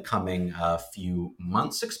her in the coming few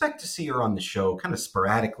months. Expect to see her on the show kind of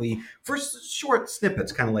sporadically for short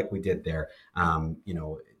snippets, kind of like we did there.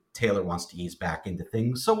 Taylor wants to ease back into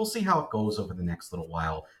things, so we'll see how it goes over the next little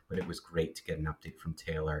while. But it was great to get an update from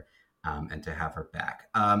Taylor and to have her back.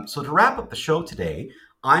 So to wrap up the show today,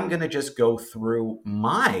 I'm going to just go through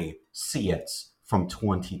my see-its from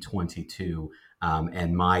 2022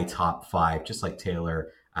 and my top 5, just like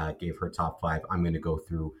Taylor gave her top 5. I'm going to go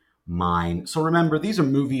through mine. So remember, these are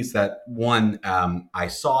movies that, one, I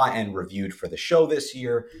saw and reviewed for the show this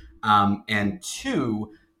year, and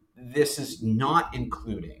two, this is not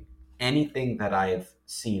including anything that I have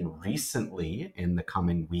seen recently in the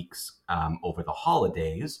coming weeks over the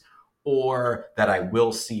holidays, or that I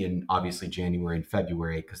will see in obviously January and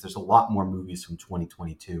February, because there's a lot more movies from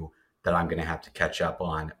 2022 that I'm going to have to catch up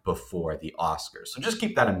on before the Oscars. So just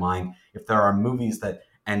keep that in mind. If there are movies that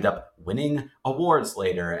end up winning awards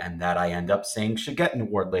later and that I end up saying should get an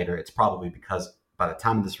award later, it's probably because by the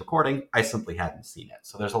time of this recording, I simply hadn't seen it.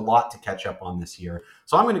 So there's a lot to catch up on this year.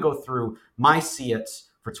 So I'm going to go through my see-its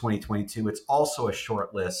for 2022. It's also a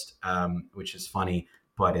short list, which is funny,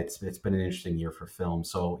 but it's been an interesting year for film.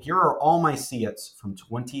 So here are all my see-its from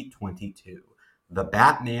 2022. The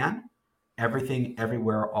Batman, Everything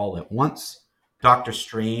Everywhere All at Once, Doctor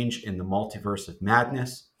Strange in the Multiverse of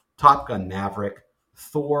Madness, Top Gun Maverick,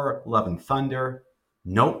 Thor Love and Thunder,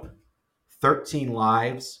 Nope, 13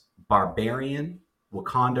 Lives, Barbarian,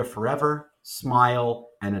 Wakanda Forever, Smile,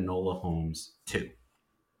 and Enola Holmes 2.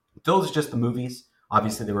 Those are just the movies.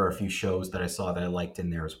 Obviously, there were a few shows that I saw that I liked in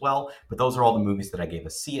there as well, but those are all the movies that I gave a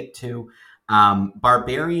see it to.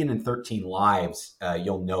 Barbarian and 13 Lives,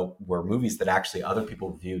 you'll note, were movies that actually other people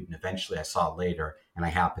reviewed, and eventually I saw later, and I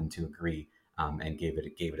happened to agree and gave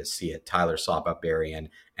it a see it. Tyler saw Barbarian,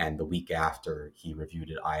 and the week after he reviewed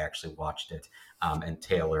it, I actually watched it, and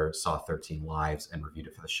Taylor saw 13 Lives and reviewed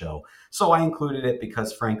it for the show. So I included it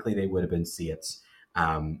because, frankly, they would have been see-its.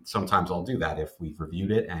 Sometimes I'll do that. If we've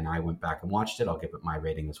reviewed it and I went back and watched it, I'll give it my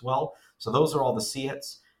rating as well. So those are all the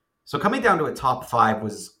see-its. So coming down to a top 5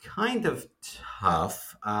 was kind of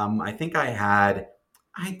tough. I think I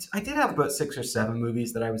did have about 6 or 7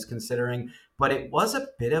 movies that I was considering, but it was a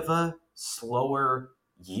bit of a slower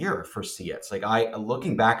year for see-its. Like,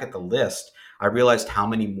 looking back at the list, I realized how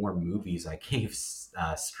many more movies I gave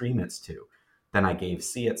stream-its to than I gave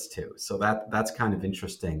see-its to. So that's kind of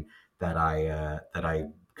interesting that I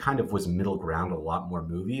kind of was middle ground a lot more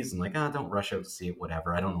movies and like, don't rush out to see it,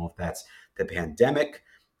 whatever. I don't know if that's the pandemic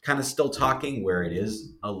kind of still talking, where it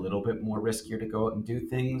is a little bit more riskier to go out and do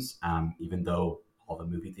things, even though all the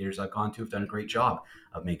movie theaters I've gone to have done a great job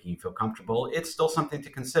of making you feel comfortable. It's still something to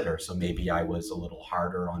consider. So maybe I was a little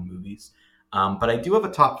harder on movies. But I do have a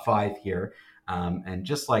top 5 here. And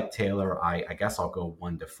just like Taylor, I guess I'll go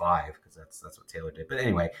 1 to 5 because that's what Taylor did. But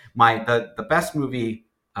anyway, the best movie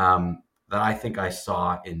that I think I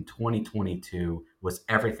saw in 2022 was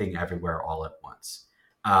Everything Everywhere All at Once.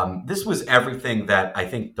 This was everything that I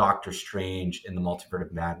think Doctor Strange in the Multiverse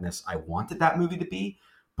of Madness, I wanted that movie to be,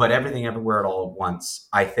 but Everything Everywhere All at Once,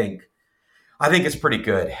 I think it's pretty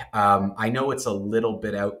good. I know it's a little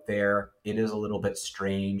bit out there. It is a little bit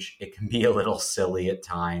strange. It can be a little silly at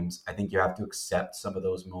times. I think you have to accept some of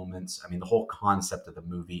those moments. I mean, the whole concept of the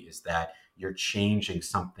movie is that you're changing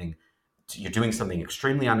something. You're doing something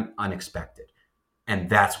extremely unexpected. And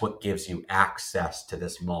that's what gives you access to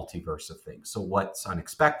this multiverse of things. So what's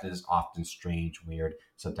unexpected is often strange, weird,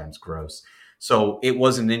 sometimes gross. So it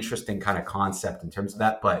was an interesting kind of concept in terms of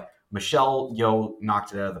that. But Michelle Yeoh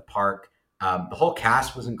knocked it out of the park. The whole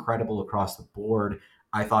cast was incredible across the board.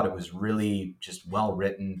 I thought it was really just well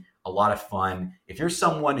written, a lot of fun. If you're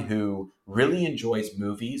someone who really enjoys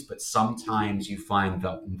movies, but sometimes you find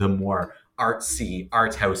the more artsy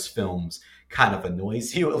art house films kind of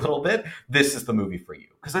annoys you a little bit, this is the movie for you.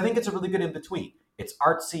 Because I think it's a really good in-between. It's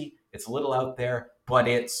artsy, it's a little out there, but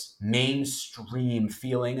it's mainstream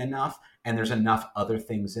feeling enough, and there's enough other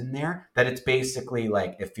things in there that it's basically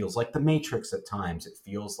like, it feels like The Matrix at times. It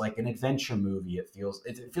feels like an adventure movie. It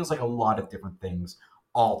feels like a lot of different things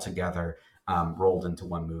all together, rolled into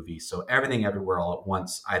one movie. So Everything Everywhere All at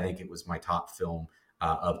Once, I think it was my top film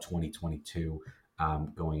of 2022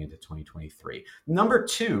 going into 2023. Number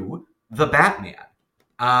 2, The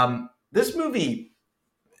Batman. This movie,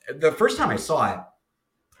 the first time I saw it,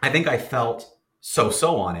 I think I felt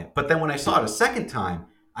so on it. But then when I saw it a second time,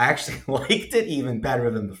 I actually liked it even better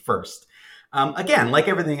than the first. Again, like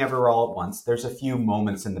Everything Everywhere All at Once, there's a few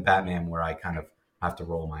moments in The Batman where I kind of have to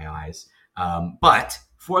roll my eyes. But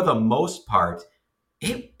for the most part,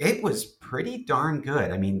 it was pretty darn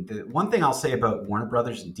good. I mean, the one thing I'll say about Warner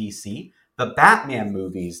Brothers and DC, the Batman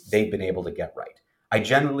movies, they've been able to get right. I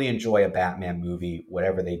generally enjoy a Batman movie,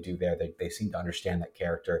 whatever they do there. They seem to understand that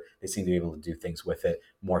character. They seem to be able to do things with it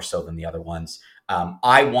more so than the other ones.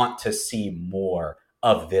 I want to see more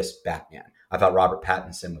of this Batman. I thought Robert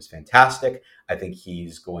Pattinson was fantastic. I think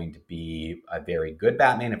he's going to be a very good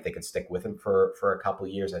Batman. If they can stick with him for a couple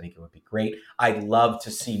of years, I think it would be great. I'd love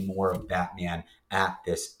to see more of Batman at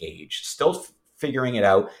this age. Still figuring it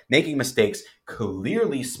out, making mistakes,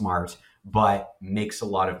 clearly smart, but makes a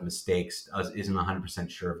lot of mistakes, isn't 100%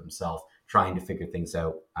 sure of himself, trying to figure things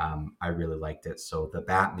out. I really liked it. So The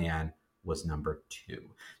Batman was number 2.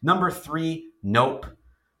 Number 3, Nope,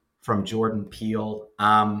 from Jordan Peele.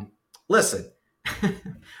 Listen,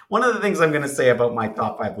 one of the things I'm going to say about my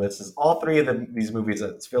top 5 list is all 3 of these movies,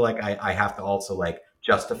 I feel like I have to also like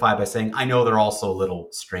justify by saying I know they're also a little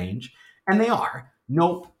strange, and they are.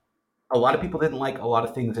 Nope. A lot of people didn't like a lot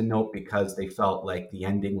of things in Nope because they felt like the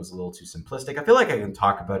ending was a little too simplistic. I feel like I can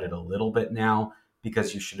talk about it a little bit now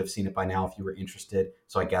because you should have seen it by now if you were interested.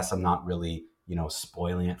 So I guess I'm not really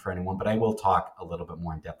spoiling it for anyone, but I will talk a little bit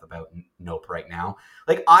more in depth about Nope right now.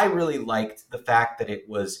 Like, I really liked the fact that it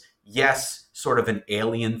was, yes, sort of an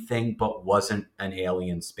alien thing, but wasn't an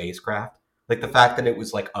alien spacecraft. Like the fact that it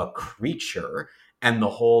was like a creature, and the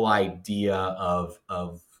whole idea of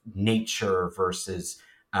nature versus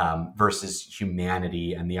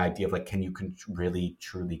humanity, and the idea of like, can you really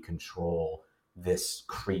truly control this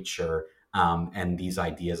creature, and these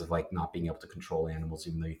ideas of like not being able to control animals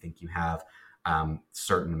even though you think you have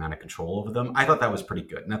certain amount of control over them. I thought that was pretty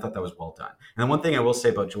good, and I thought that was well done. And the one thing I will say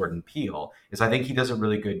about Jordan Peele is I think he does a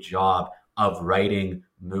really good job of writing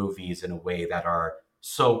movies in a way that are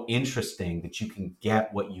so interesting that you can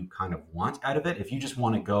get what you kind of want out of it. If you just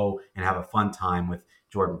want to go and have a fun time with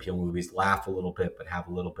Jordan Peele movies, laugh a little bit, but have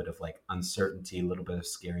a little bit of like uncertainty, a little bit of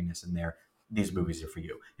scariness in there, these movies are for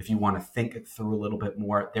you. If you want to think it through a little bit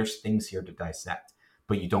more, there's things here to dissect,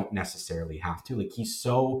 but you don't necessarily have to. Like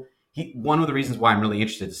one of the reasons why I'm really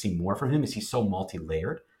interested to see more from him is he's so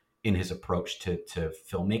multi-layered in his approach to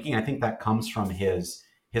filmmaking. I think that comes from his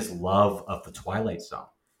love of the Twilight Zone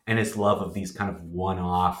and his love of these kind of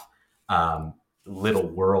one-off little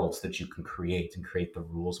worlds that you can create and create the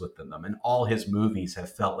rules within them. And all his movies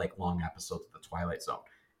have felt like long episodes of the Twilight Zone.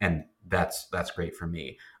 And that's great for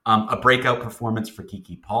me. A breakout performance for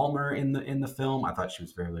Keke Palmer in the film. I thought she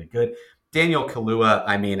was very, really good. Daniel Kaluuya,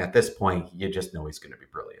 I mean, at this point, you just know he's going to be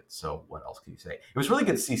brilliant. So what else can you say? It was really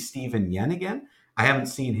good to see Steven Yeun again. I haven't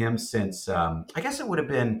seen him since, I guess it would have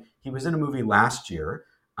been, he was in a movie last year,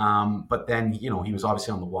 but then, he was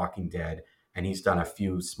obviously on The Walking Dead, and he's done a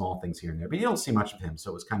few small things here and there, but you don't see much of him. So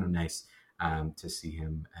it was kind of nice to see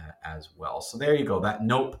him as well. So there you go. That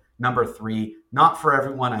Nope, number 3, not for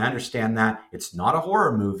everyone. I understand that. It's not a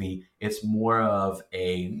horror movie. It's more of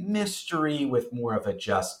a mystery with more of a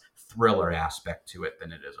just thriller aspect to it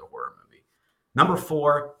than it is a horror movie. Number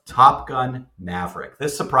 4, Top Gun Maverick.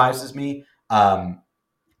 This surprises me.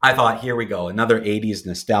 I thought, here we go, another 80s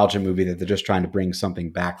nostalgia movie that they're just trying to bring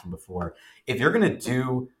something back from before. If you're going to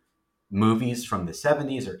do movies from the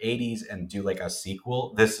 70s or 80s and do like a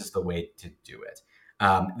sequel, this is the way to do it.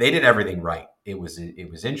 They did everything right. It was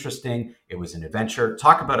interesting. It was an adventure.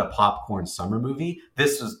 Talk about a popcorn summer movie.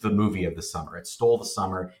 This was the movie of the summer. It stole the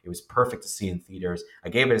summer. It was perfect to see in theaters. I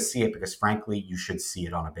gave it a see it because, frankly, you should see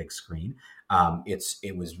it on a big screen.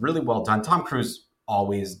 It was really well done. Tom Cruise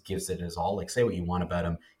always gives it his all. Like, say what you want about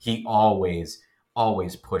him, he always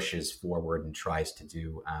pushes forward and tries to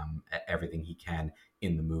do everything he can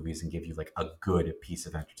in the movies and give you like a good piece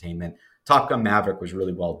of entertainment. Top Gun Maverick was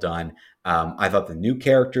really well done. I thought the new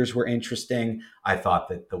characters were interesting. I thought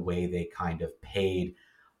that the way they kind of paid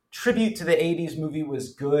tribute to the 80s movie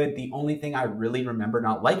was good. The only thing I really remember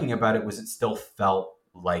not liking about it was it still felt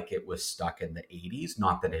like it was stuck in the 80s.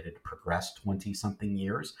 Not that it had progressed 20-something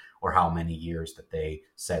years or how many years that they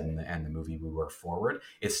said in the movie we were forward.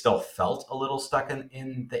 It still felt a little stuck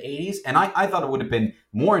in the 80s. And I thought it would have been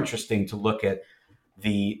more interesting to look at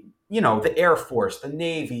the Air Force, the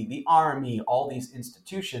Navy, the Army, all these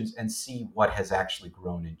institutions, and see what has actually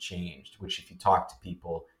grown and changed, which if you talk to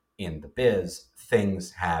people in the biz,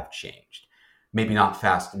 things have changed. Maybe not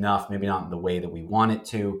fast enough, maybe not in the way that we want it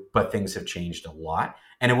to, but things have changed a lot.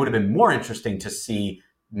 And it would have been more interesting to see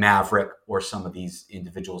Maverick or some of these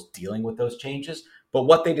individuals dealing with those changes. But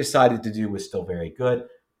what they decided to do was still very good.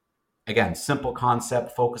 Again, simple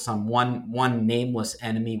concept, focus on one nameless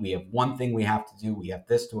enemy. We have one thing we have to do. We have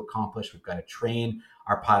this to accomplish. We've got to train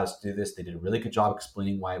our pilots to do this. They did a really good job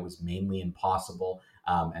explaining why it was mainly impossible,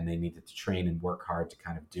 and they needed to train and work hard to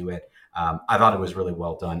kind of do it. I thought it was really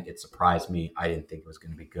well done. It surprised me. I didn't think it was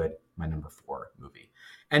going to be good. My number 4 movie.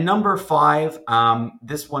 And number 5,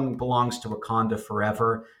 this one belongs to Wakanda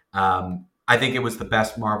Forever. I think it was the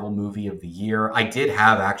best Marvel movie of the year. I did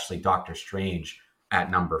have actually Doctor Strange at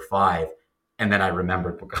number 5. And then I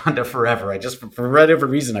remembered Wakanda Forever. I just, for whatever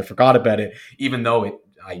reason, I forgot about it, even though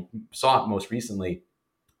I saw it most recently.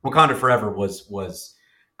 Wakanda Forever was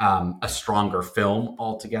a stronger film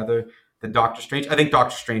altogether than Doctor Strange. I think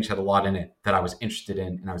Doctor Strange had a lot in it that I was interested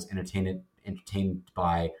in and I was entertained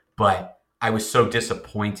by, but I was so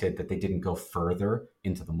disappointed that they didn't go further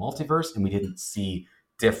into the multiverse and we didn't see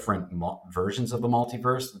different versions of the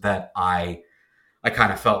multiverse that I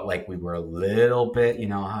kind of felt like we were a little bit,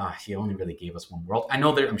 he only really gave us one world. I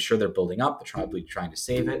know I'm sure they're building up. They're probably trying to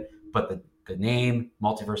save it. But the name,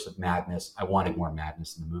 Multiverse of Madness, I wanted more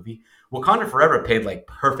madness in the movie. Wakanda Forever paid like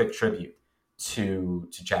perfect tribute to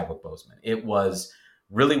Chadwick Boseman. It was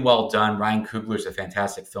really well done. Ryan Coogler's a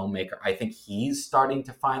fantastic filmmaker. I think he's starting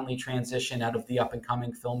to finally transition out of the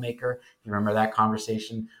up-and-coming filmmaker. You remember that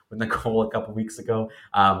conversation with Nicole a couple weeks ago?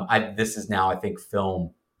 This is now, I think,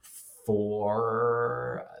 film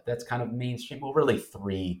 4 that's kind of mainstream. Well, really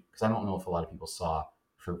 3, because I don't know if a lot of people saw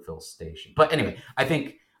Fruitville Station. But anyway, I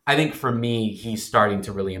think for me, he's starting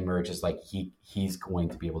to really emerge as like he's going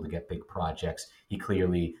to be able to get big projects. He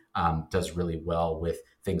clearly does really well with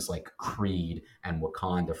things like Creed and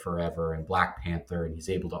Wakanda Forever and Black Panther, and he's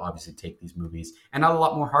able to obviously take these movies and add a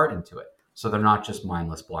lot more heart into it. So they're not just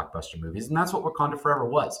mindless blockbuster movies, and that's what Wakanda Forever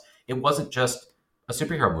was. It wasn't just a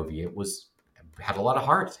superhero movie. It had a lot of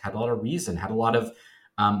heart, had a lot of reason, had a lot of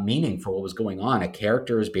meaning for what was going on. A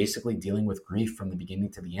character is basically dealing with grief from the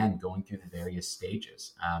beginning to the end, going through the various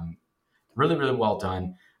stages. Really, really well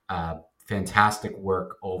done. Fantastic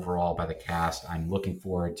work overall by the cast. I'm looking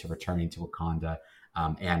forward to returning to Wakanda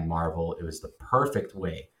and Marvel. It was the perfect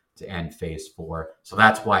way to end Phase 4. So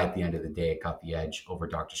that's why at the end of the day, it got the edge over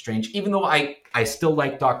Doctor Strange, even though I still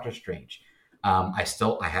like Doctor Strange. I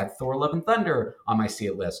had Thor Love and Thunder on my see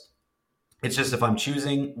it list. It's just if I'm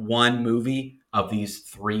choosing one movie of these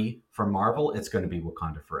 3 from Marvel, it's going to be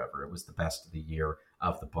Wakanda Forever. It was the best of the year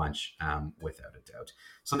of the bunch, without a doubt.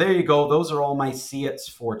 So there you go. Those are all my see-its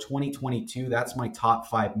for 2022. That's my top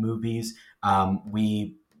 5 movies.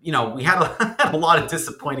 We had a lot of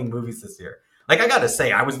disappointing movies this year. Like, I got to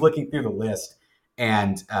say, I was looking through the list,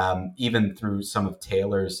 and even through some of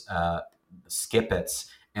Taylor's skip-its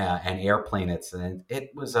and airplane-its, and it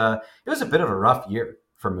was a bit of a rough year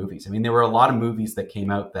for movies. I mean, there were a lot of movies that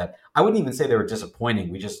came out that I wouldn't even say they were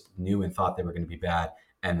disappointing. We just knew and thought they were going to be bad.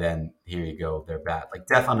 And then here you go, they're bad. Like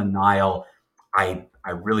Death on a Nile, I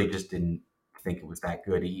really just didn't think it was that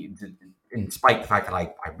good. In spite of the fact that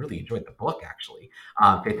I really enjoyed the book, actually.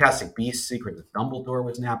 Fantastic Beasts, Secret of Dumbledore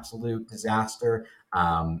was an absolute disaster.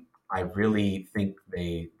 I really think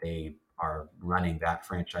they are running that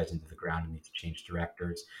franchise into the ground and need to change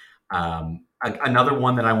directors. Another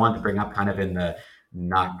one that I wanted to bring up kind of in the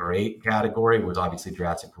not great category was obviously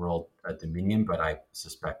Jurassic World Dominion, but I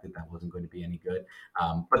suspected that wasn't going to be any good.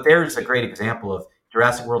 But there's a great example of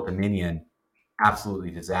Jurassic World Dominion, absolutely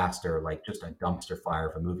disaster, like just a dumpster fire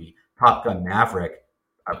of a movie. Top Gun Maverick,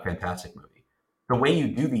 a fantastic movie. The way you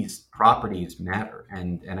do these properties matter,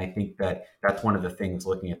 and I think that's one of the things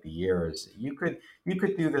looking at the year is you could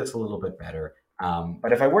do this a little bit better.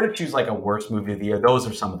 But if I were to choose like a worst movie of the year, those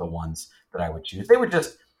are some of the ones that I would choose. They were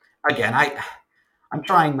just, again, I'm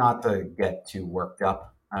trying not to get too worked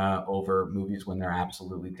up over movies when they're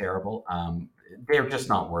absolutely terrible. They're just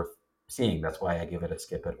not worth seeing. That's why I give it a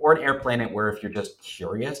skip it. Or an Airplane It, where if you're just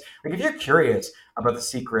curious, like if you're curious about the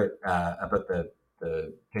secret, about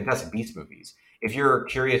the Fantastic Beasts movies, if you're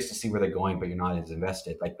curious to see where they're going, but you're not as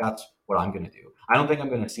invested, like that's what I'm going to do. I don't think I'm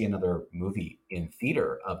going to see another movie in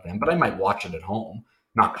theater of them, but I might watch it at home,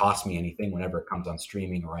 not cost me anything whenever it comes on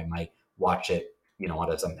streaming, or I might watch it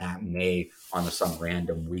as a matinee on some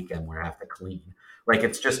random weekend where I have to clean. Like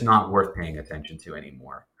it's just not worth paying attention to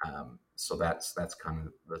anymore. So that's kind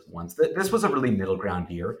of the ones. This was a really middle ground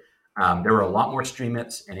year. There were a lot more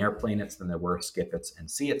stream-its and airplane-its than there were skip-its and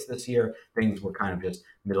see-its this year. Things were kind of just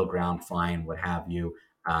middle ground, fine, what have you.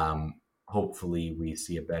 Hopefully we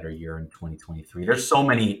see a better year in 2023. There's so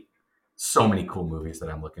many cool movies that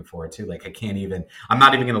I'm looking forward to. Like I'm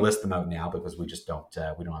not even going to list them out now because we just don't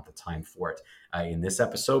have the time for it in this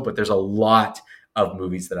episode, but there's a lot of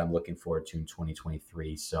movies that I'm looking forward to in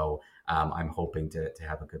 2023. So I'm hoping to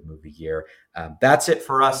have a good movie year. That's it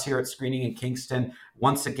for us here at Screening in Kingston.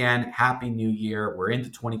 Once again, Happy New Year. We're into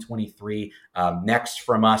 2023. Next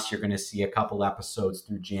from us, you're going to see a couple episodes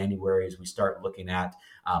through January as we start looking at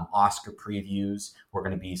Oscar previews. We're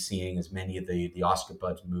going to be seeing as many of the Oscar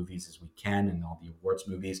buzz movies as we can and all the awards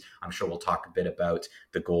movies. I'm sure we'll talk a bit about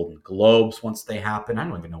the Golden Globes once they happen. I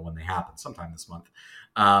don't even know when they happen, sometime this month.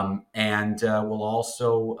 And we'll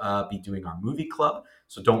also be doing our movie club.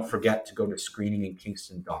 So don't forget to go to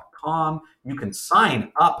screeninginkingston.com. You can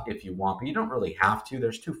sign up if you want, but you don't really have to.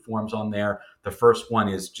 There's 2 forms on there. The first one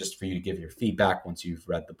is just for you to give your feedback once you've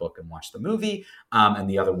read the book and watched the movie. And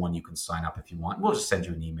the other one, you can sign up if you want. We'll just send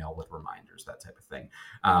you an email with reminders, that type of thing.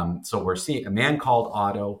 So we're seeing A Man Called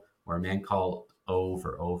Otto or A Man Called Ove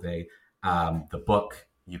or Ove. The book,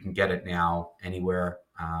 you can get it now anywhere.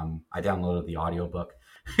 I downloaded the audiobook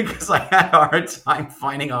because I had a hard time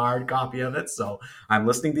finding a hard copy of it. So I'm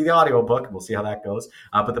listening to the audiobook. We'll see how that goes.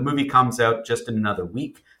 But the movie comes out just in another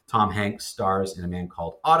week. Tom Hanks stars in A Man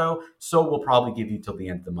Called Otto. So we'll probably give you till the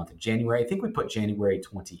end of the month of January. I think we put January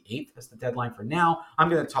 28th as the deadline for now. I'm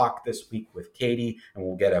going to talk this week with Katie and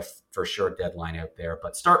we'll get a for sure deadline out there.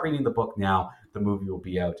 But start reading the book now. The movie will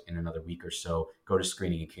be out in another week or so. Go to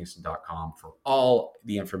screeninginkingston.com for all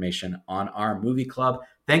the information on our movie club.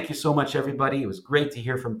 Thank you so much, everybody. It was great to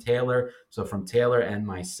hear from Taylor. So from Taylor and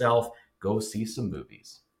myself, go see some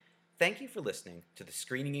movies. Thank you for listening to the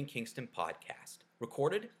Screening in Kingston podcast,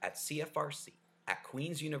 recorded at CFRC at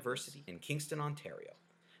Queen's University in Kingston, Ontario.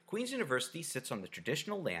 Queen's University sits on the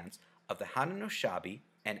traditional lands of the Haudenosaunee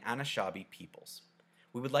and Anishinaabe peoples.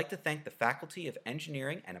 We would like to thank the Faculty of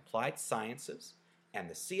Engineering and Applied Sciences and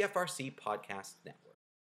the CFRC Podcast Network.